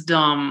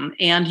wisdom,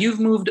 and you've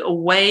moved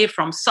away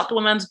from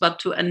supplements, but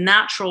to a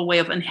natural way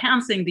of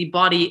enhancing the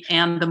body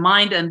and the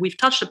mind. And we've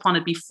touched upon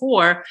it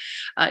before.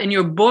 In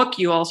your book,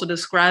 you also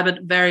describe it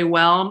very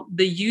well.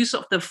 The use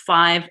of the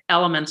 5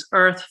 elements: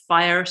 earth,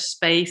 fire,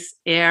 space,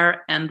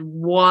 air, and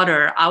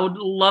water. I would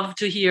love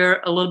to hear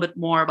a little bit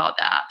more about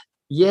that.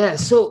 Yeah,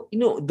 so,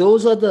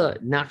 those are the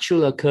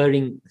natural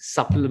occurring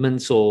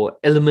supplements or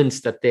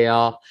elements that they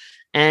are.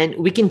 And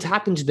we can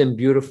tap into them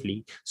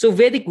beautifully. So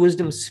Vedic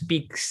wisdom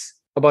speaks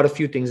about a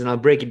few things, and I'll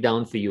break it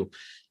down for you.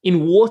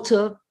 In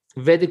water,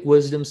 Vedic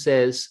wisdom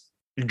says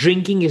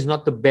drinking is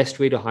not the best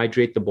way to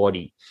hydrate the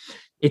body.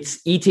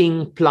 It's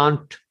eating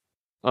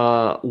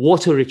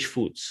water-rich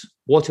foods,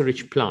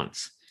 water-rich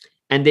plants.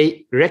 And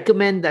they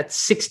recommend that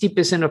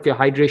 60% of your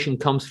hydration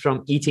comes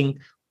from eating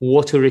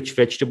water-rich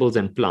vegetables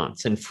and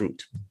plants and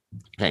fruit.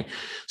 Okay,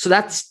 so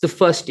that's the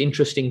first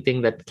interesting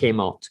thing that came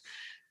out.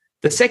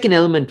 The second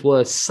element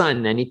was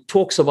sun, and it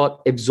talks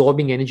about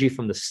absorbing energy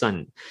from the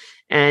sun.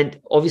 And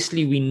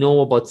obviously, we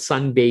know about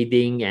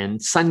sunbathing,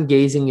 and sun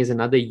gazing is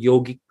another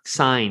yogic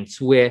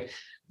science where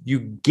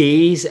you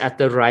gaze at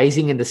the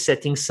rising and the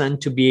setting sun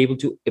to be able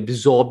to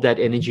absorb that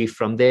energy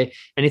from there.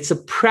 And it's a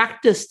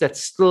practice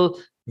that's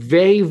still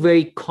very,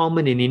 very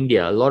common in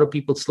India. A lot of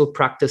people still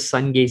practice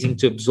sun gazing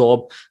to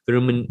absorb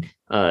vitamin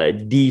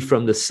D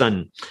from the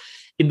sun.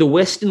 In the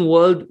Western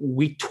world,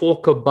 we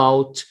talk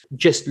about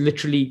just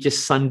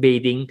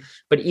sunbathing.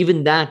 But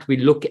even that, we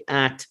look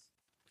at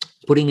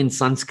putting in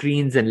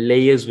sunscreens and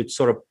layers which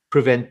sort of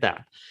prevent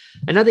that.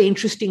 Another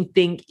interesting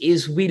thing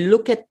is we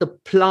look at the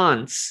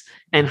plants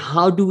and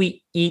how do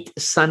we eat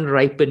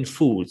sun-ripened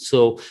food.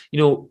 So,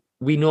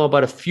 we know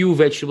about a few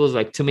vegetables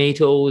like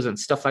tomatoes and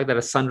stuff like that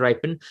are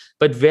sun-ripened.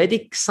 But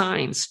Vedic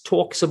science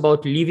talks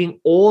about leaving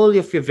all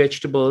of your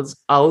vegetables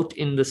out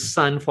in the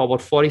sun for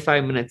about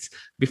 45 minutes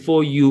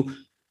before you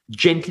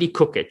gently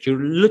cook it. You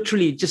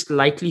literally just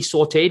lightly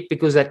saute it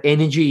because that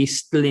energy is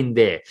still in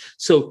there.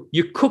 So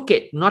you cook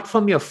it not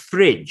from your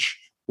fridge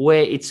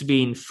where it's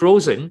been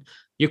frozen.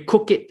 You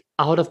cook it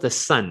out of the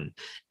sun.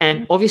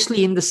 And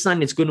obviously in the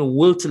sun, it's going to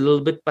wilt a little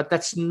bit, but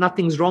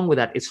nothing's wrong with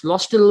that. It's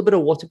lost a little bit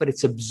of water, but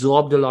it's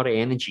absorbed a lot of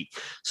energy.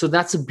 So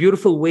that's a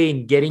beautiful way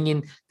in getting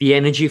in the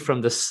energy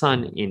from the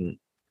sun in.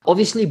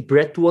 Obviously,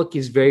 breath work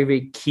is very,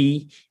 very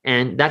key.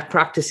 And that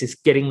practice is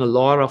getting a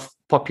lot of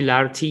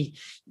popularity.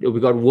 We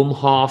got Wim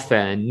Hof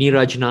and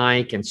Neeraj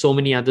Naik and so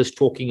many others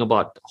talking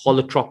about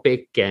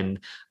holotropic and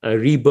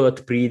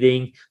rebirth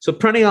breathing. So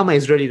pranayama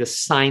is really the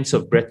science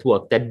of breath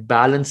work that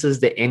balances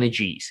the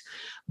energies.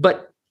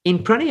 But in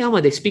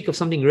pranayama, they speak of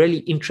something really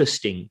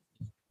interesting,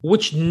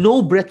 which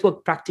no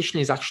breathwork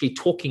practitioner is actually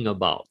talking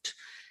about.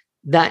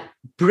 That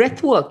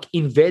breathwork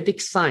in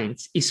Vedic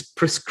science is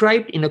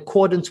prescribed in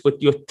accordance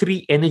with your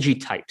 3 energy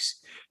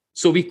types.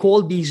 So we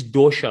call these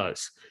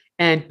doshas.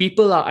 And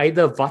people are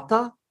either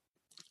vata,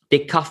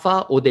 they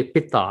kapha, or they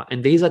pitta.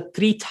 And these are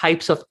 3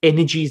 types of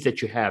energies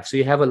that you have. So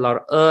you have a lot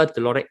of earth,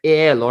 a lot of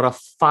air, a lot of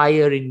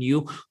fire in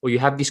you, or you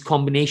have these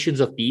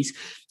combinations of these.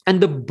 And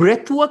the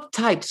breathwork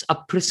types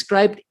are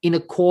prescribed in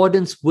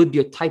accordance with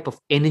your type of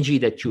energy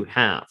that you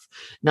have.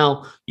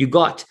 Now, you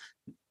got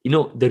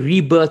the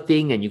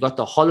rebirthing, and you got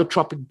the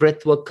holotropic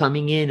breathwork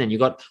coming in, and you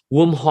got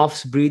Wim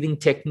Hof's breathing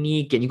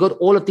technique, and you got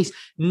all of these.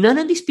 None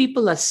of these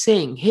people are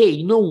saying, hey,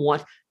 you know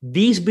what?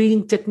 These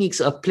breathing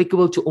techniques are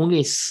applicable to only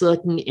a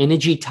certain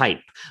energy type.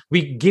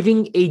 We're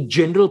giving a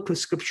general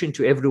prescription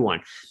to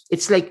everyone.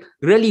 It's like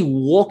really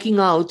walking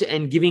out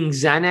and giving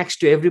Xanax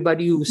to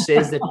everybody who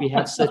says that we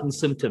have certain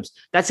symptoms.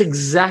 That's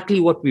exactly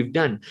what we've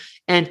done.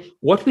 And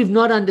what we've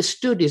not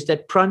understood is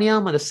that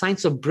pranayama, the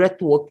science of breath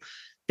work,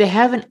 they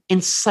have an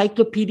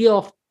encyclopedia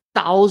of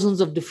thousands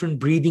of different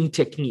breathing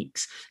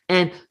techniques.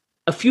 And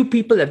a few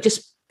people have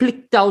just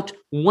picked out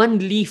one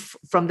leaf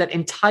from that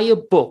entire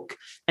book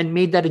and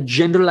made that a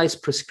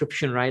generalized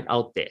prescription right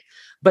out there.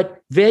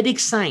 But Vedic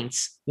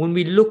science, when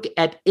we look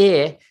at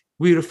air,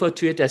 we refer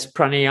to it as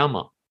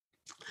pranayama.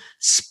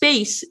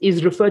 Space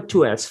is referred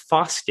to as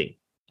fasting.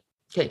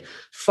 Okay,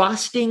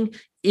 fasting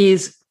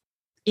is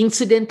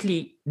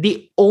incidentally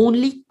the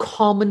only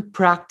common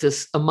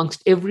practice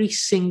amongst every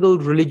single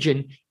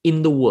religion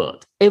in the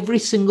world. Every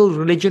single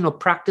religion or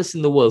practice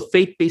in the world,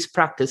 faith-based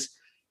practice,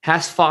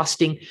 has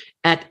fasting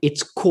at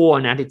its core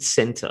and at its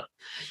center.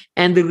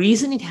 And the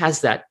reason it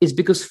has that is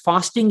because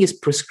fasting is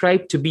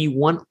prescribed to be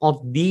one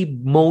of the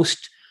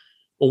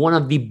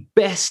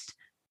best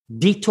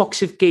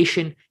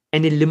detoxification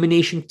and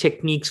elimination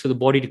techniques for the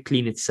body to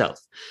clean itself.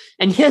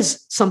 And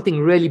here's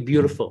something really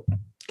beautiful.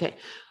 Okay,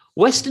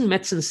 Western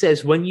medicine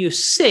says when you're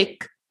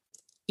sick,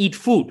 eat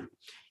food.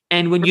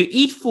 And when you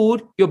eat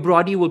food, your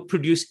body will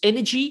produce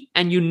energy,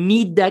 and you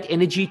need that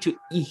energy to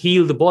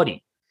heal the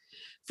body.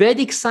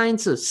 Vedic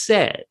sciences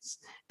says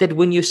that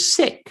when you're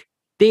sick,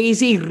 there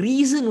is a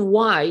reason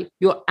why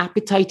your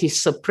appetite is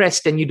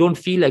suppressed and you don't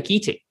feel like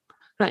eating,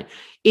 right?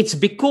 It's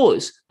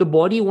because the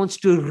body wants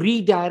to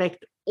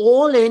redirect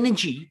all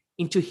energy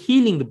into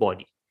healing the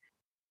body.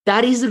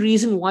 That is the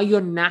reason why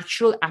your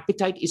natural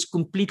appetite is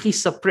completely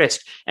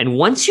suppressed. And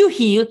once you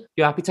heal,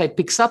 your appetite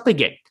picks up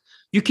again.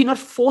 You cannot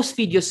force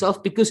feed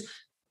yourself because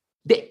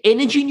the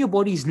energy in your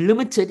body is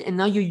limited, and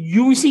now you're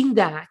using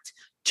that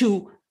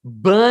to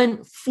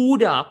burn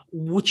food up,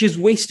 which is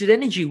wasted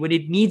energy when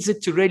it needs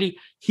it to really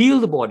heal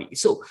the body.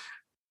 So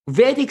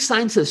Vedic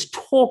sciences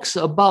talks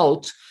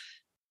about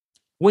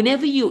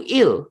whenever you're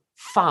ill,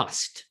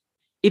 fast.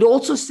 It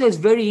also says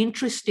very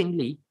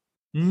interestingly,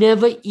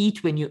 never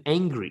eat when you're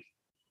angry.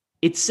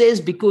 It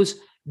says because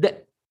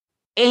the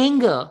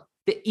anger,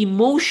 the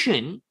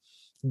emotion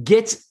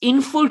gets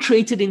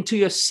infiltrated into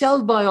your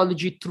cell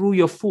biology through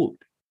your food.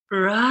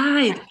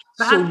 Right.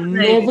 So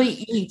never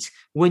eat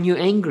when you're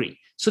angry.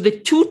 So the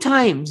two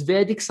times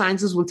Vedic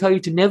sciences will tell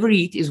you to never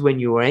eat is when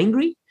you are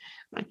angry,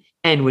 right,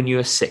 and when you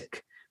are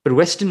sick. But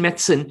Western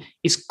medicine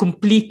is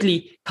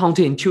completely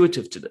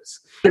counterintuitive to this.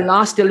 The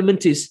last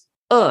element is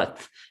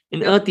earth.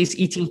 And earth is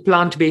eating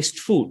plant-based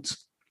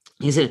foods.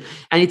 And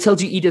it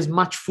tells you eat as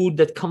much food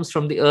that comes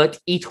from the earth,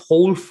 eat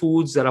whole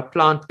foods that are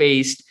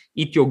plant-based,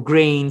 eat your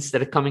grains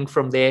that are coming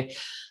from there.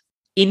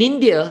 In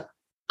India,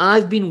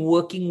 I've been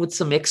working with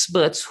some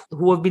experts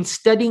who have been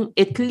studying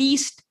at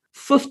least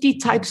 50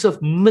 types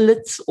of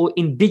millets or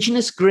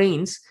indigenous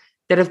grains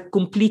that have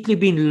completely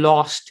been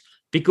lost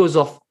because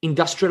of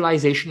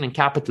industrialization and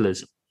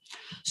capitalism.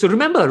 So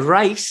remember,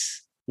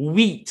 rice,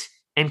 wheat,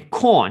 and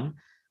corn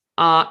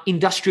are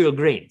industrial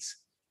grains.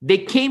 They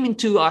came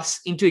into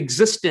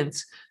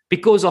existence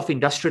because of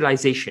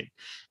industrialization.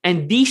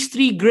 And these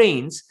three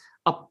grains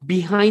are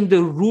behind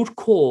the root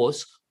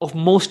cause of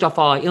most of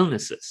our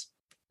illnesses.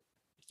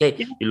 Okay?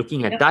 Yeah. You're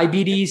looking at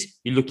diabetes,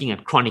 you're looking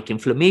at chronic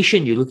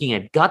inflammation, you're looking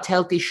at gut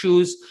health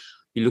issues,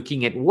 you're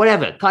looking at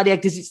whatever,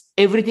 cardiac disease,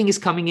 everything is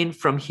coming in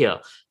from here.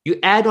 You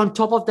add on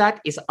top of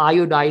that is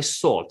iodized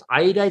salt.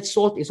 Iodized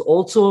salt is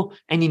also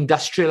an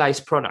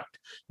industrialized product.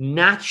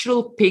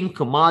 Natural pink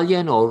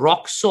Himalayan or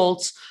rock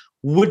salts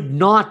would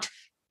not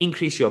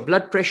increase your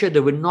blood pressure. They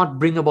would not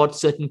bring about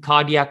certain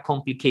cardiac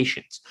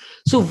complications.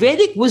 So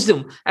Vedic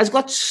wisdom has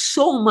got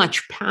so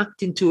much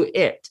packed into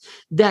it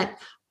that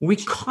we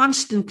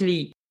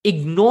constantly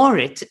ignore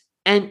it.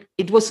 And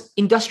it was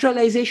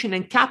industrialization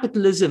and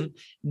capitalism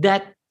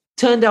that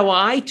turned our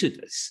eye to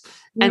this.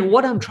 And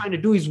what I'm trying to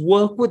do is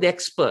work with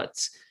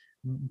experts,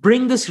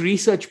 bring this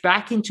research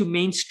back into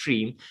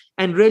mainstream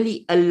and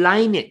really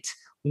align it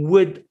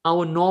with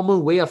our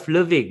normal way of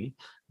living,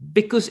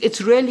 because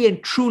it's really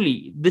and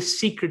truly the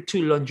secret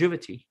to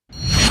longevity.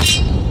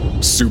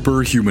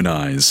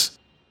 Superhumanize.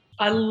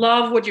 I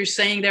love what you're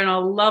saying there, and I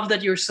love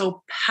that you're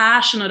so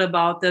passionate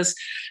about this.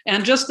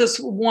 And just this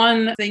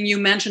one thing you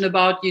mentioned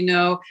about,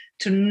 to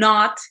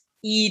not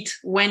eat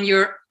when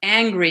you're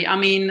angry. I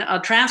mean,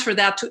 transfer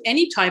that to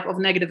any type of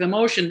negative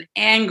emotion,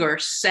 anger,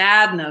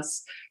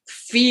 sadness,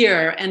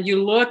 fear. And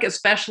you look,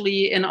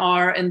 especially in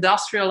our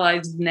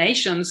industrialized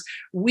nations,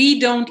 we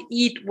don't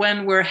eat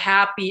when we're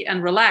happy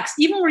and relaxed,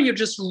 even when you're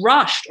just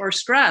rushed or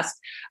stressed.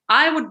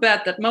 I would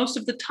bet that most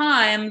of the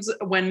times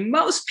when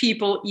most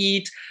people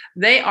eat,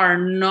 they are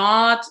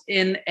not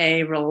in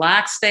a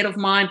relaxed state of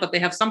mind, but they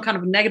have some kind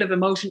of negative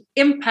emotion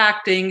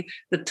impacting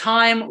the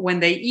time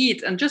when they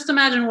eat. And just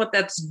imagine what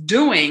that's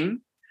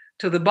doing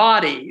to the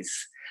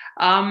bodies.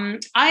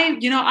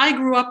 I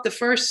grew up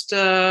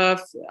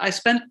I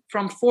spent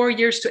from 4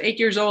 years to 8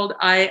 years old.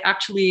 I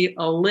actually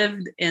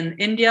lived in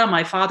India.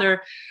 My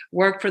father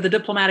worked for the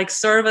diplomatic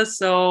service.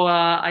 So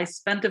I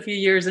spent a few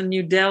years in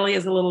New Delhi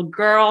as a little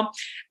girl.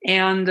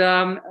 And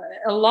a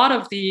lot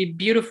of the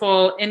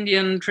beautiful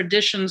Indian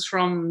traditions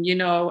from,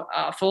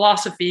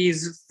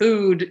 philosophies,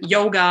 food,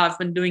 yoga, I've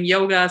been doing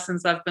yoga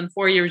since I've been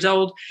 4 years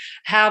old,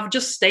 have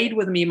just stayed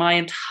with me my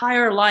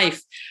entire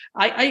life.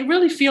 I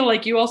really feel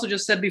like you also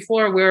just said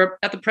before, we're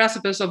at the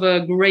precipice of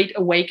a great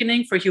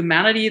awakening for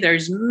humanity.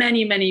 There's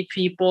many, many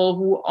people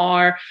who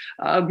are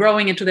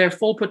growing into their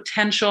full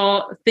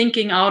potential,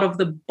 thinking out of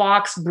the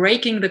box,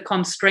 breaking the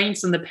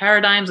constraints and the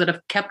paradigms that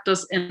have kept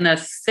us in a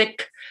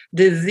sick,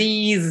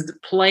 diseased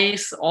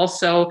place,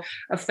 also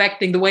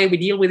affecting the way we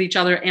deal with each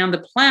other and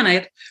the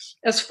planet.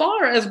 As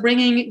far as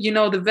bringing,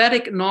 the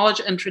Vedic knowledge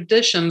and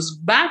traditions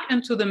back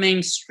into the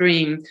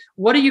mainstream,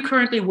 what are you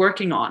currently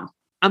working on?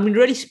 I'm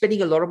really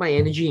spending a lot of my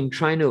energy in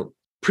trying to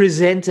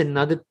present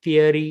another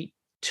theory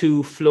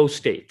to flow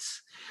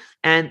states.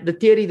 And the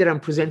theory that I'm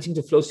presenting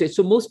to flow states,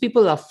 so most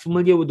people are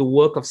familiar with the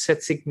work of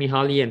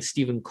Csikszentmihalyi and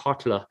Stephen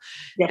Kotler.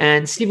 Yes.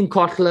 And Stephen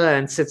Kotler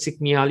and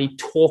Csikszentmihalyi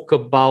talk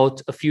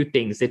about a few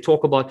things. They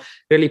talk about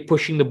really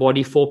pushing the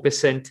body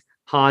 4%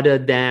 harder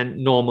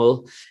than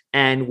normal.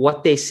 And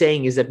what they're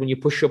saying is that when you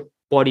push your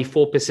body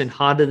 4%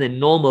 harder than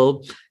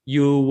normal,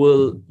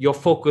 your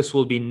focus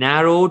will be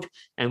narrowed.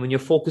 And when your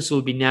focus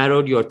will be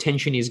narrowed, your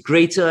attention is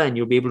greater and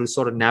you'll be able to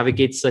sort of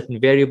navigate certain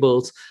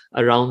variables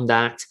around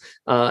that.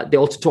 They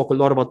also talk a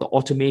lot about the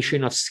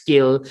automation of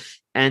skill.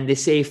 And they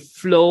say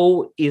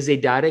flow is a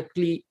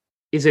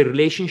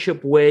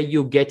relationship where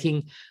you're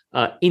getting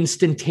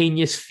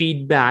instantaneous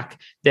feedback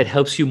that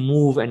helps you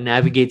move and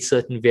navigate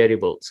certain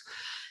variables.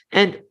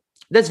 And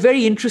that's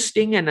very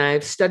interesting. And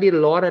I've studied a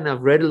lot and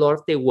I've read a lot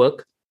of their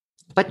work.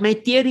 But my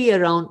theory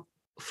around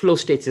flow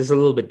states is a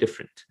little bit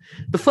different.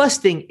 The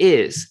first thing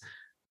is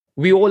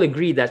we all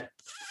agree that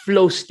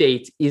flow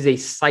state is a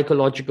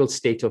psychological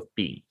state of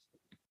being.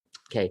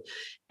 Okay.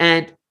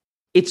 And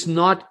it's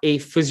not a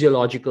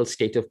physiological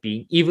state of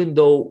being, even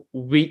though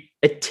we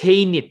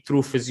attain it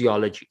through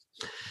physiology.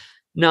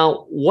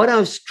 Now, what I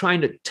was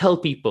trying to tell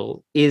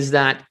people is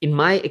that in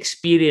my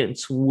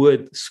experience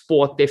with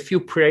sport, there are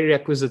few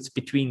prerequisites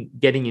between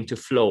getting into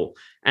flow,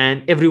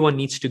 and everyone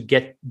needs to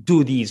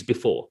do these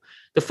before.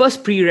 The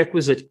first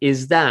prerequisite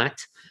is that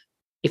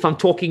if I'm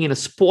talking in a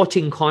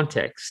sporting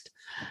context,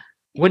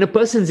 when a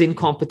person's in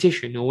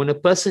competition or when a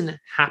person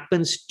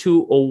happens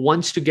to or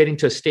wants to get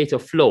into a state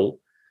of flow,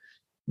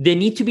 they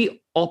need to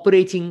be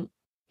operating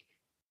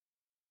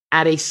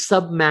at a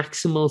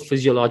submaximal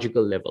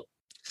physiological level.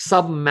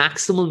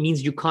 Submaximal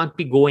means you can't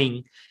be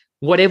going,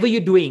 whatever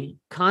you're doing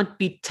can't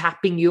be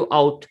tapping you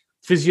out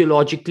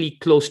physiologically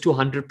close to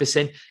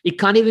 100%. It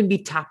can't even be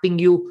tapping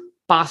you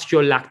past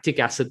your lactic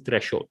acid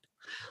threshold.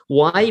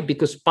 Why?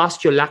 Because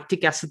past your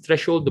lactic acid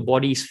threshold, the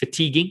body is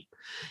fatiguing.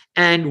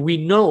 And we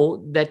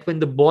know that when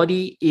the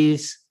body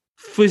is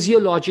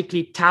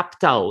physiologically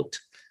tapped out,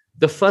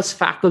 the first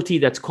faculty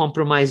that's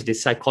compromised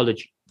is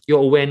psychology. Your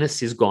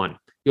awareness is gone.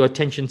 Your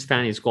attention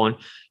span is gone.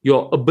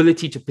 Your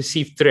ability to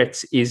perceive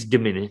threats is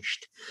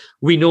diminished.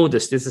 We know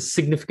this. There's a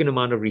significant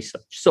amount of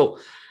research. So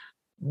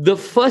the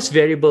first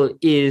variable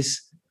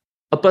is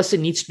a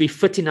person needs to be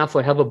fit enough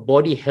or have a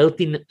body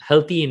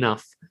healthy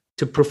enough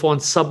to perform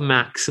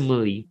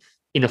submaximally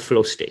in a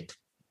flow state.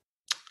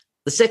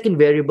 The second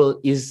variable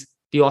is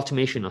the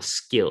automation of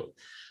skill.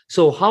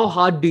 So how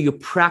hard do you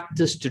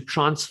practice to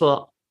transfer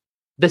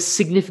the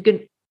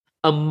significant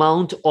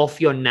amount of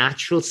your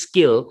natural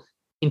skill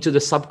into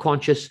the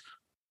subconscious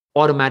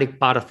automatic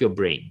part of your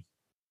brain?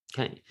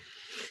 Okay.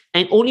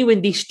 And only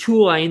when these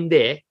two are in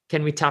there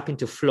can we tap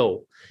into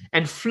flow.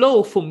 And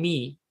flow for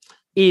me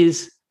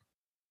is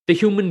the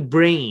human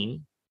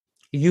brain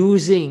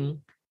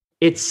using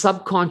its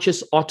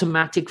subconscious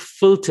automatic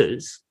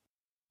filters,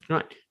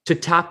 right, to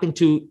tap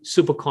into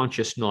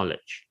superconscious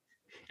knowledge.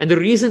 And the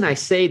reason I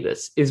say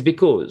this is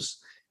because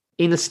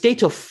in a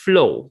state of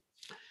flow,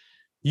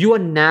 you are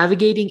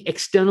navigating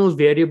external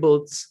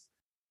variables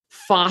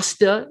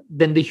faster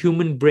than the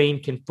human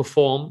brain can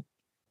perform,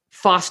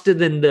 faster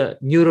than the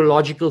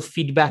neurological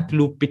feedback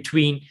loop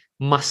between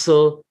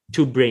muscle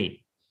to brain,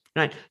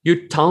 right?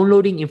 You're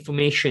downloading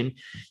information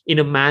in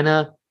a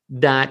manner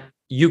that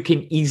you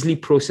can easily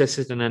process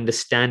it and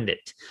understand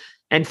it.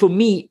 And for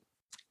me,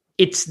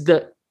 it's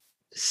the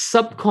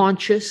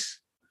subconscious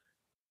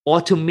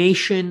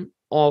automation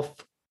of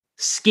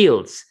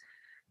skills.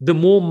 The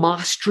more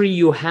mastery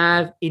you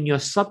have in your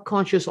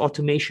subconscious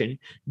automation,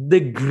 the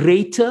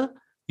greater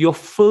your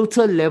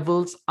filter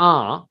levels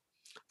are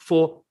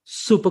for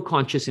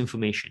superconscious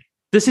information.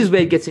 This is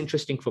where it gets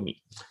interesting for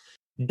me.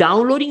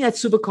 Downloading that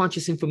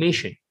superconscious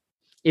information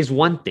is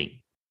one thing.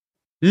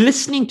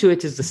 Listening to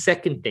it is the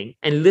second thing,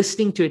 and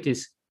listening to it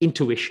is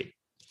intuition.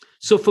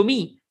 So for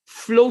me,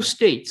 flow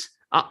states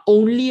are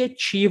only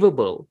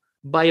achievable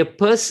by a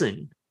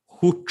person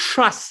who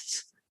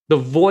trusts the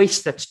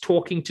voice that's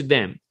talking to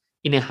them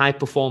in a high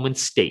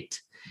performance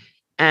state.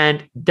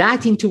 And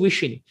that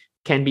intuition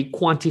can be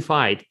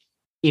quantified,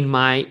 in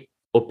my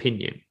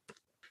opinion.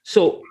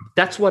 So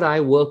that's what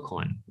I work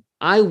on.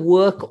 I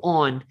work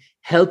on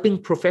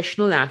helping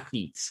professional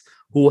athletes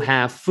who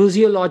have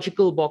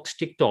physiological box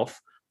ticked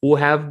off, who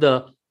have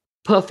the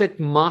perfect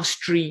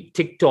mastery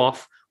ticked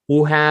off,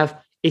 who have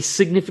a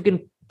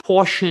significant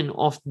portion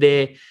of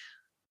their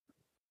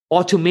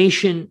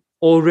automation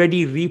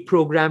already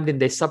reprogrammed in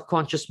their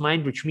subconscious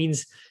mind, which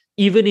means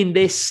even in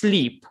their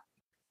sleep,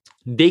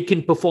 they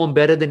can perform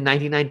better than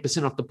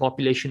 99% of the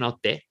population out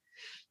there.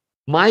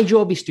 My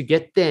job is to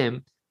get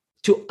them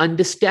to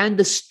understand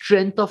the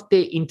strength of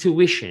their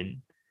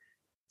intuition,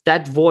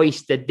 that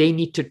voice that they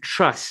need to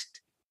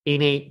trust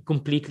in a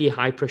completely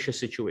high pressure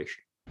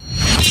situation.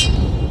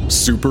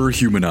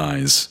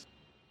 Superhumanize.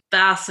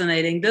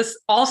 Fascinating. This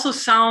also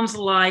sounds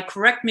like,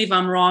 correct me if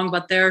I'm wrong,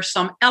 but there are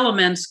some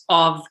elements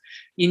of,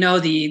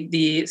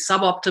 the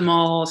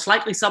suboptimal,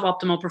 slightly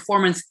suboptimal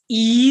performance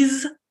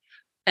ease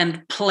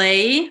and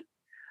play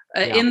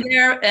in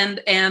there,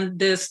 and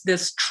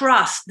this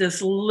trust,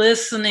 this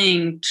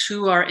listening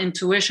to our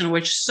intuition,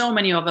 which so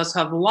many of us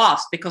have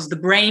lost because the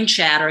brain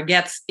chatter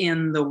gets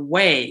in the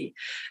way,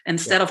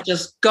 instead of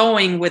just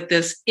going with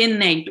this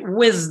innate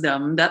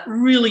wisdom that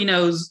really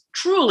knows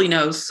truly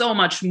knows so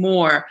much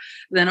more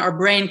than our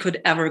brain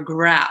could ever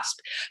grasp.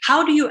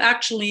 How do you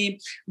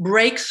actually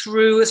break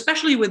through,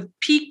 especially with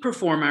peak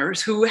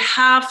performers who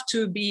have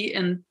to be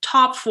in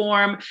top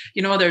form?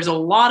 There's a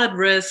lot at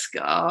risk,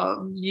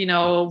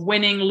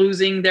 winning,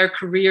 losing their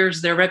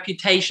careers, their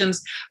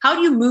reputations. How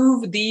do you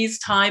move these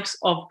types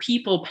of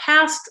people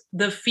past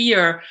the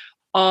fear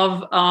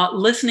of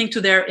listening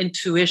to their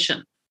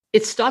intuition?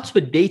 It starts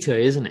with data,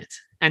 isn't it?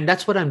 And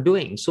that's what I'm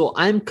doing. So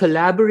I'm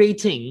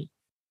collaborating.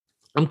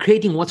 I'm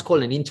creating what's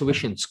called an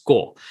intuition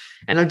score.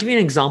 And I'll give you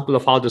an example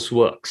of how this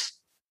works.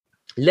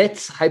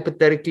 Let's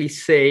hypothetically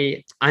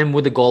say I'm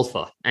with a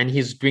golfer and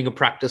he's doing a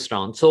practice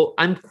round. So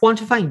I'm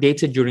quantifying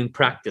data during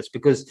practice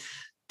because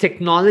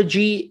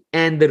technology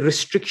and the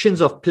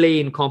restrictions of play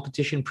in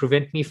competition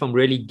prevent me from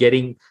really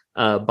getting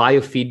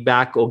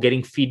biofeedback or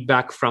getting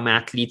feedback from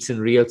athletes in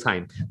real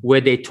time where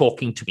they're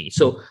talking to me.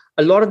 So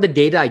a lot of the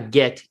data I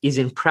get is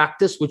in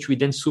practice, which we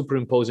then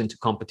superimpose into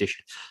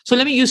competition. So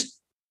let me use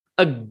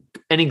an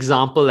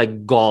example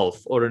like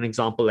golf or an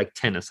example like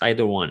tennis,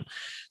 either one.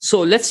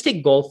 So let's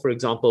take golf, for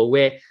example,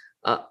 where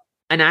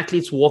an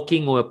athlete's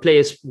walking or a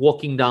player's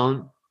walking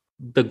down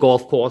the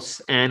golf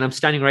course and I'm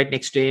standing right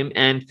next to him.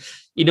 And,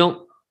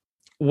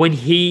 when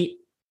he's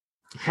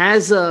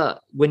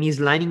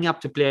lining up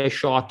to play a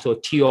shot or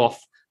tee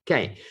off,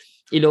 okay,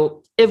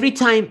 every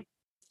time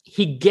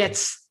he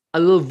gets a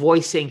little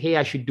voice saying, hey,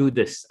 I should do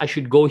this. I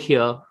should go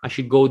here. I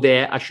should go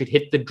there. I should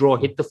hit the draw,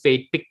 hit the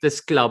fade, pick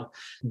this club,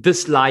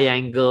 this lie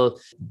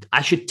angle.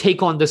 I should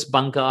take on this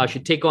bunker. I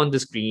should take on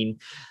this green.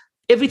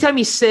 Every time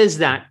he says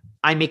that,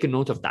 I make a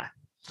note of that.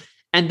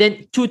 And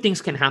then two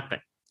things can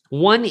happen.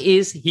 One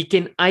is he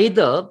can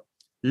either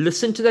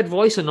listen to that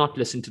voice or not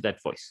listen to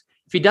that voice.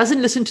 If he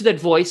doesn't listen to that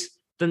voice,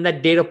 then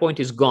that data point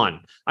is gone.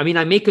 I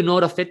make a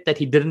note of it that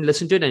he didn't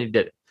listen to it and he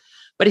did it.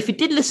 But if he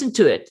did listen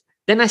to it,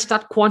 then I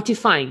start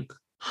quantifying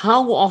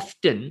how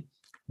often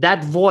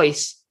that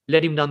voice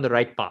led him down the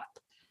right path.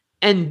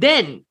 And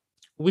then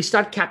we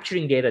start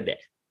capturing data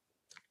there.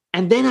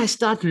 And then I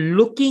start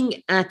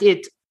looking at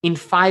it in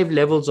 5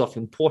 levels of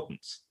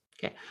importance.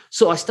 Okay.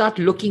 So I start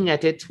looking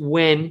at it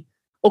when,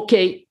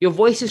 okay, your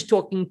voice is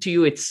talking to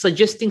you. It's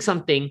suggesting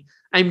something.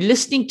 I'm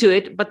listening to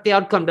it, but the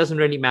outcome doesn't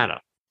really matter.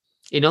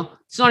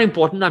 It's not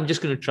important. I'm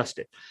just going to trust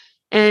it.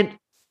 And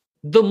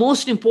the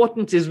most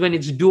important is when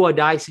it's do or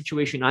die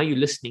situation. Are you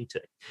listening to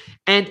it?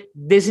 And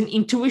there's an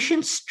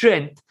intuition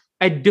strength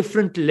at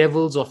different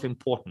levels of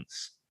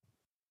importance,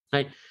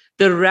 right?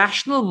 The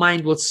rational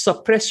mind will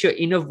suppress your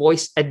inner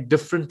voice at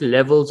different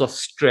levels of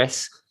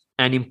stress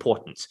and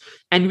importance.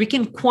 And we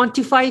can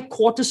quantify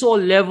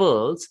cortisol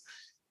levels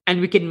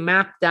and we can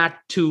map that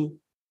to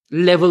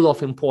level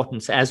of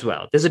importance as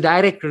well. There's a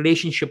direct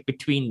relationship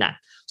between that.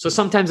 So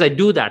sometimes I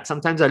do that.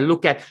 Sometimes I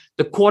look at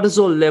the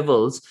cortisol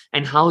levels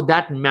and how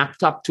that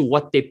mapped up to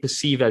what they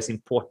perceive as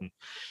important.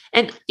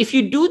 And if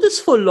you do this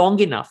for long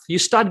enough, you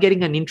start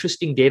getting an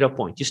interesting data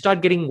point. You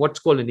start getting what's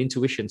called an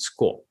intuition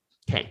score.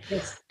 Okay.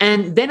 Yes.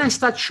 And then I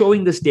start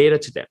showing this data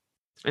to them.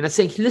 And I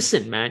say,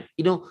 listen, man,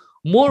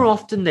 more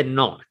often than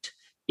not,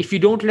 if you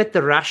don't let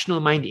the rational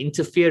mind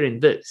interfere in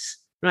this,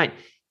 right,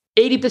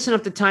 80%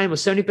 of the time or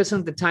 70%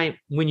 of the time,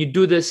 when you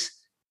do this,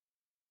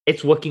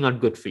 it's working out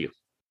good for you.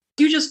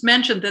 You just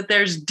mentioned that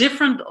there's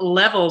different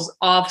levels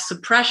of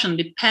suppression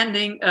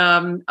depending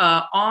on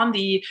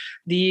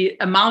the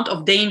amount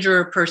of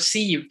danger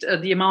perceived,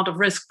 the amount of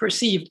risk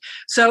perceived.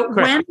 So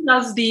Correct. When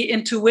does the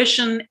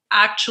intuition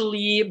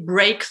actually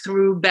break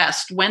through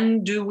best?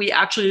 When do we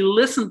actually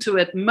listen to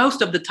it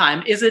most of the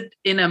time? Is it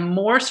in a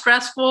more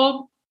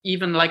stressful,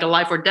 even like a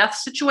life or death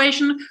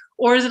situation,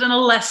 or is it in a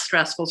less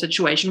stressful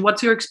situation?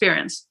 What's your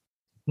experience?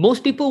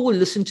 Most people will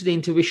listen to the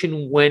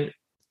intuition when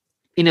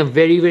in a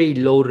very, very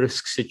low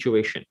risk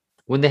situation,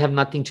 when they have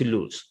nothing to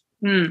lose.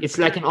 It's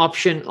like an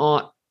option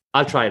or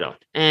I'll try it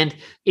out. And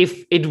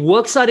if it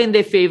works out in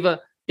their favor,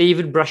 they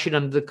even brush it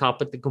under the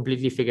carpet. They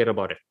completely forget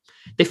about it.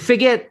 They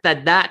forget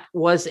that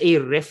was a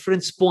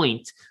reference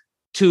point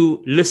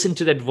to listen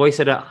to that voice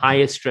at a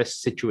higher stress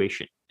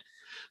situation.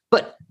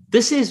 But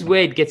this is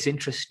where it gets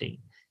interesting,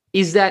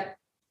 is that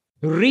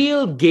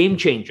real game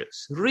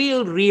changers,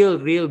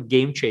 real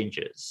game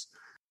changers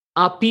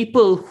are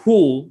people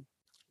who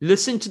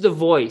listen to the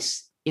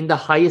voice in the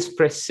highest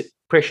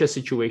pressure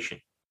situation.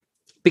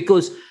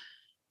 Because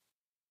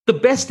the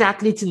best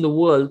athletes in the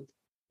world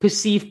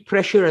perceive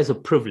pressure as a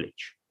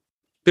privilege.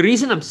 The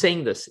reason I'm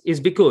saying this is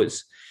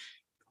because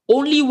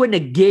only when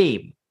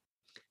in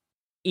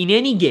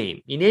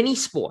any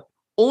sport,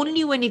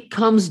 only when it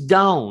comes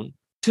down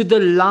to the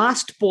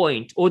last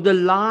point or the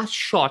last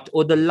shot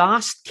or the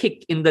last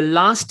kick in the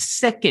last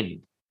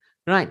second,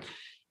 right?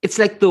 It's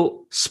like the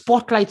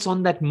spotlight's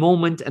on that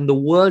moment and the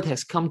world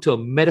has come to a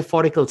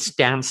metaphorical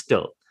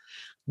standstill.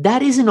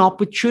 That is an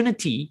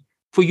opportunity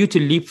for you to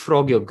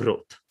leapfrog your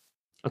growth.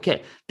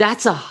 Okay,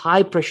 that's a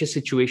high pressure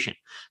situation.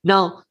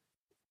 Now,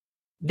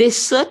 there's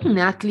certain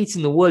athletes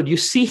in the world, you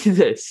see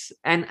this,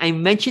 and I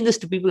mention this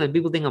to people and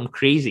people think I'm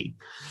crazy,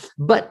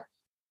 but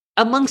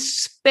among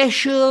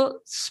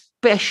special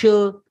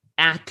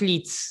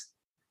athletes,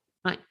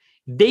 right,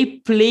 they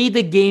play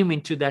the game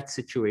into that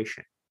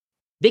situation.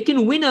 They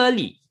can win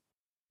early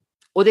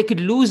or they could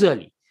lose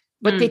early,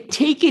 but they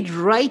take it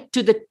right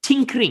to the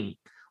tinkering.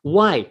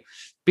 Why?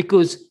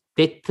 Because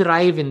they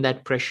thrive in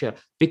that pressure,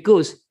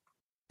 because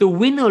the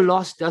win or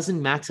loss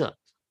doesn't matter,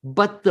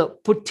 but the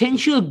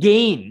potential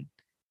gain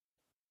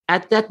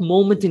at that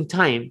moment in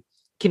time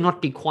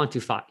cannot be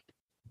quantified.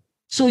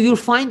 So you'll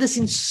find this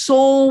in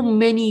so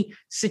many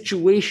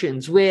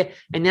situations where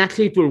an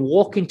athlete will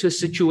walk into a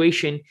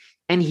situation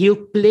and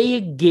he'll play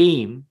a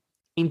game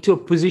into a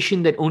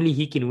position that only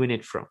he can win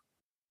it from.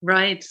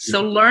 Right.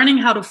 So learning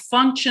how to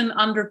function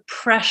under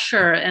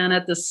pressure and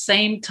at the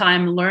same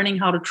time learning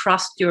how to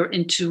trust your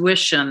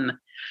intuition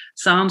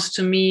sounds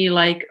to me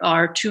like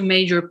our two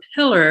major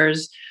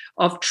pillars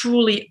of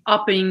truly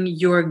upping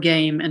your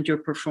game and your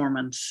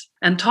performance.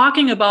 And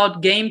talking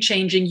about game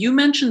changing, you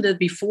mentioned it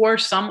before,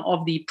 some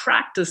of the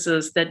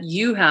practices that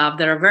you have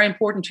that are very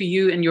important to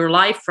you in your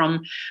life,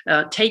 from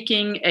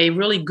taking a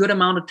really good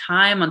amount of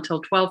time until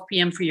 12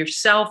 p.m. for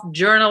yourself,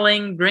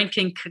 journaling,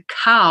 drinking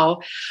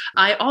cacao.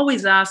 I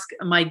always ask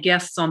my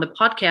guests on the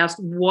podcast,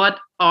 what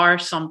are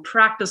some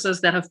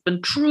practices that have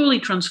been truly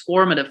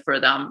transformative for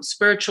them,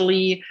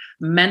 spiritually,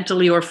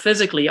 mentally, or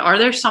physically? Are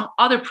there some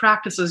other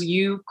practices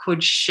you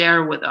could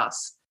share with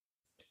us?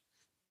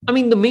 I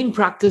mean, the main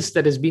practice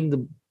that's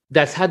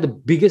had the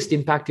biggest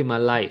impact in my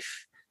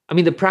life. I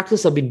mean, the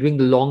practice I've been doing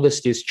the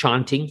longest is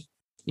chanting,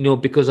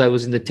 because I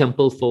was in the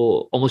temple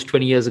for almost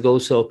 20 years ago.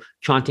 So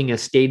chanting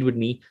has stayed with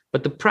me.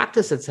 But the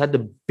practice that's had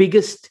the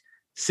biggest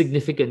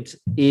significance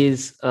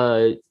is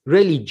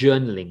really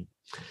journaling.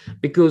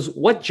 Because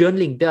what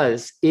journaling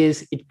does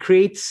is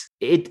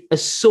it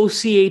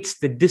associates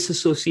the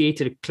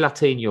disassociated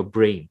clutter in your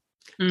brain.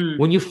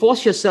 When you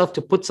force yourself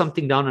to put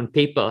something down on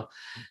paper,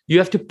 you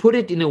have to put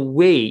it in a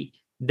way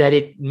that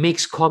it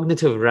makes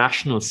cognitive,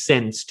 rational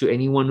sense to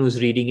anyone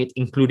who's reading it,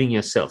 including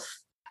yourself.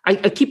 I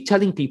keep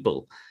telling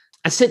people,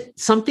 I said,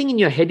 something in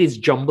your head is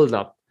jumbled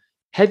up.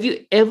 Have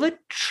you ever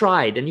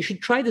tried, and you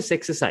should try this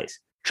exercise,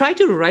 try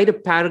to write a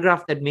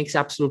paragraph that makes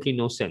absolutely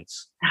no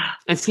sense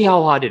and see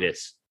how hard it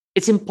is.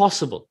 It's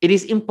impossible. It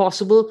is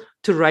impossible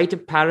to write a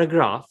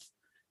paragraph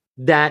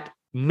that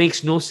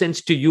makes no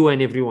sense to you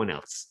and everyone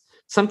else.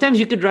 Sometimes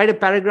you could write a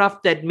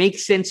paragraph that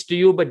makes sense to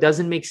you but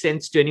doesn't make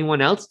sense to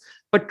anyone else.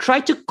 But try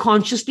to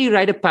consciously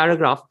write a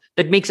paragraph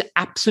that makes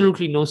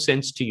absolutely no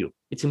sense to you.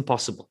 It's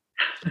impossible.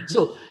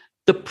 So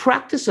the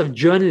practice of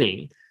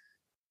journaling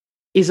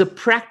is a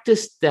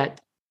practice that,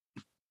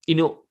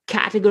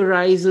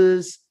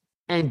 categorizes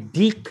and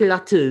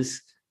declutters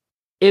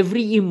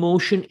every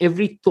emotion,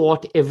 every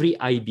thought,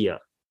 every idea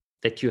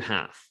that you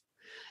have.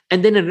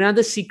 And then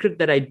another secret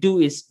that I do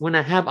is when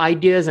I have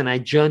ideas and I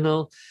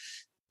journal,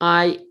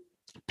 I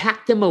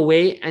pack them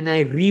away and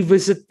I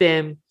revisit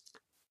them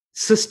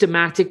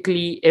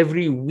systematically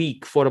every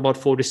week for about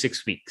 4 to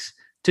 6 weeks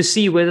to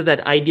see whether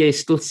that idea is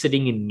still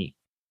sitting in me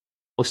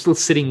or still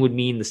sitting with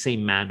me in the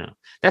same manner.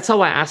 That's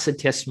how I acid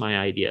test my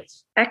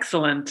ideas.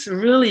 Excellent.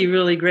 Really,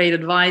 really great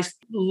advice. A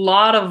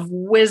lot of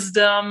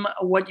wisdom,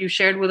 what you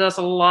shared with us,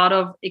 a lot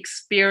of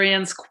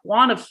experience,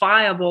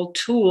 quantifiable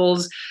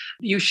tools.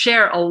 You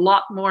share a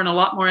lot more and a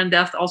lot more in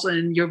depth also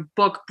in your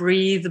book,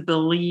 Breathe,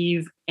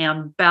 Believe,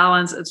 and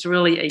Balance. It's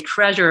really a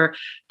treasure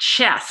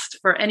chest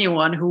for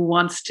anyone who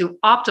wants to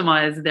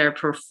optimize their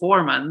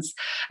performance.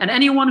 And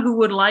anyone who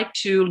would like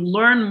to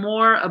learn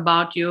more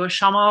about you,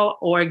 Shayamal,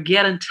 or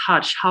get in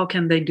touch, how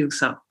can they do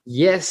so?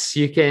 Yes,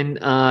 you can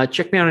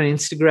check me out on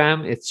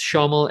Instagram. It's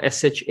Shayamal,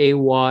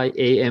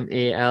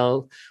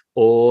 Shayamal,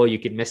 or you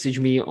can message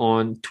me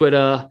on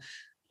Twitter.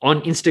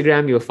 On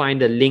Instagram, you'll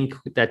find a link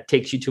that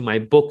takes you to my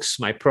books,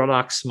 my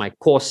products, my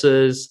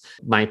courses.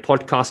 My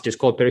podcast is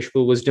called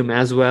Perishable Wisdom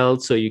as well.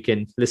 So you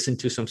can listen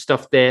to some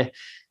stuff there.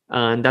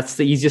 And that's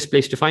the easiest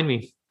place to find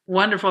me.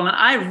 Wonderful. And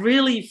I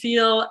really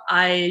feel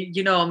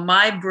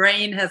my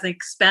brain has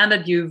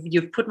expanded.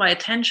 You've put my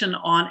attention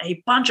on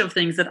a bunch of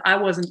things that I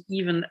wasn't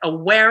even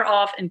aware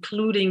of,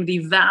 including the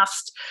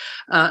vast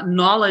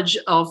knowledge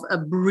of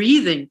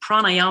breathing,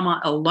 pranayama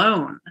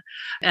alone.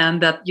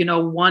 And that,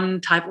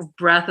 one type of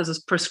breath as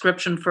a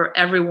prescription for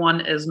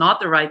everyone is not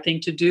the right thing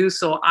to do.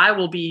 So I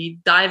will be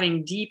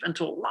diving deep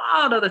into a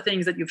lot of the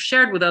things that you've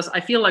shared with us.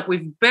 I feel like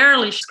we've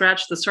barely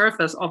scratched the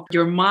surface of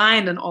your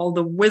mind and all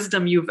the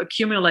wisdom you've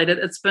accumulated.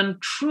 It's been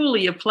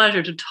truly a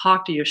pleasure to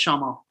talk to you,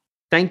 Shayamal.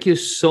 Thank you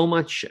so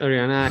much,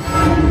 Ariana.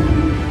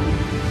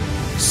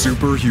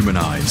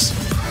 Superhumanize.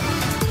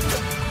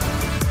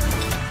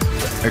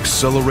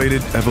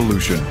 Accelerated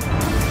evolution.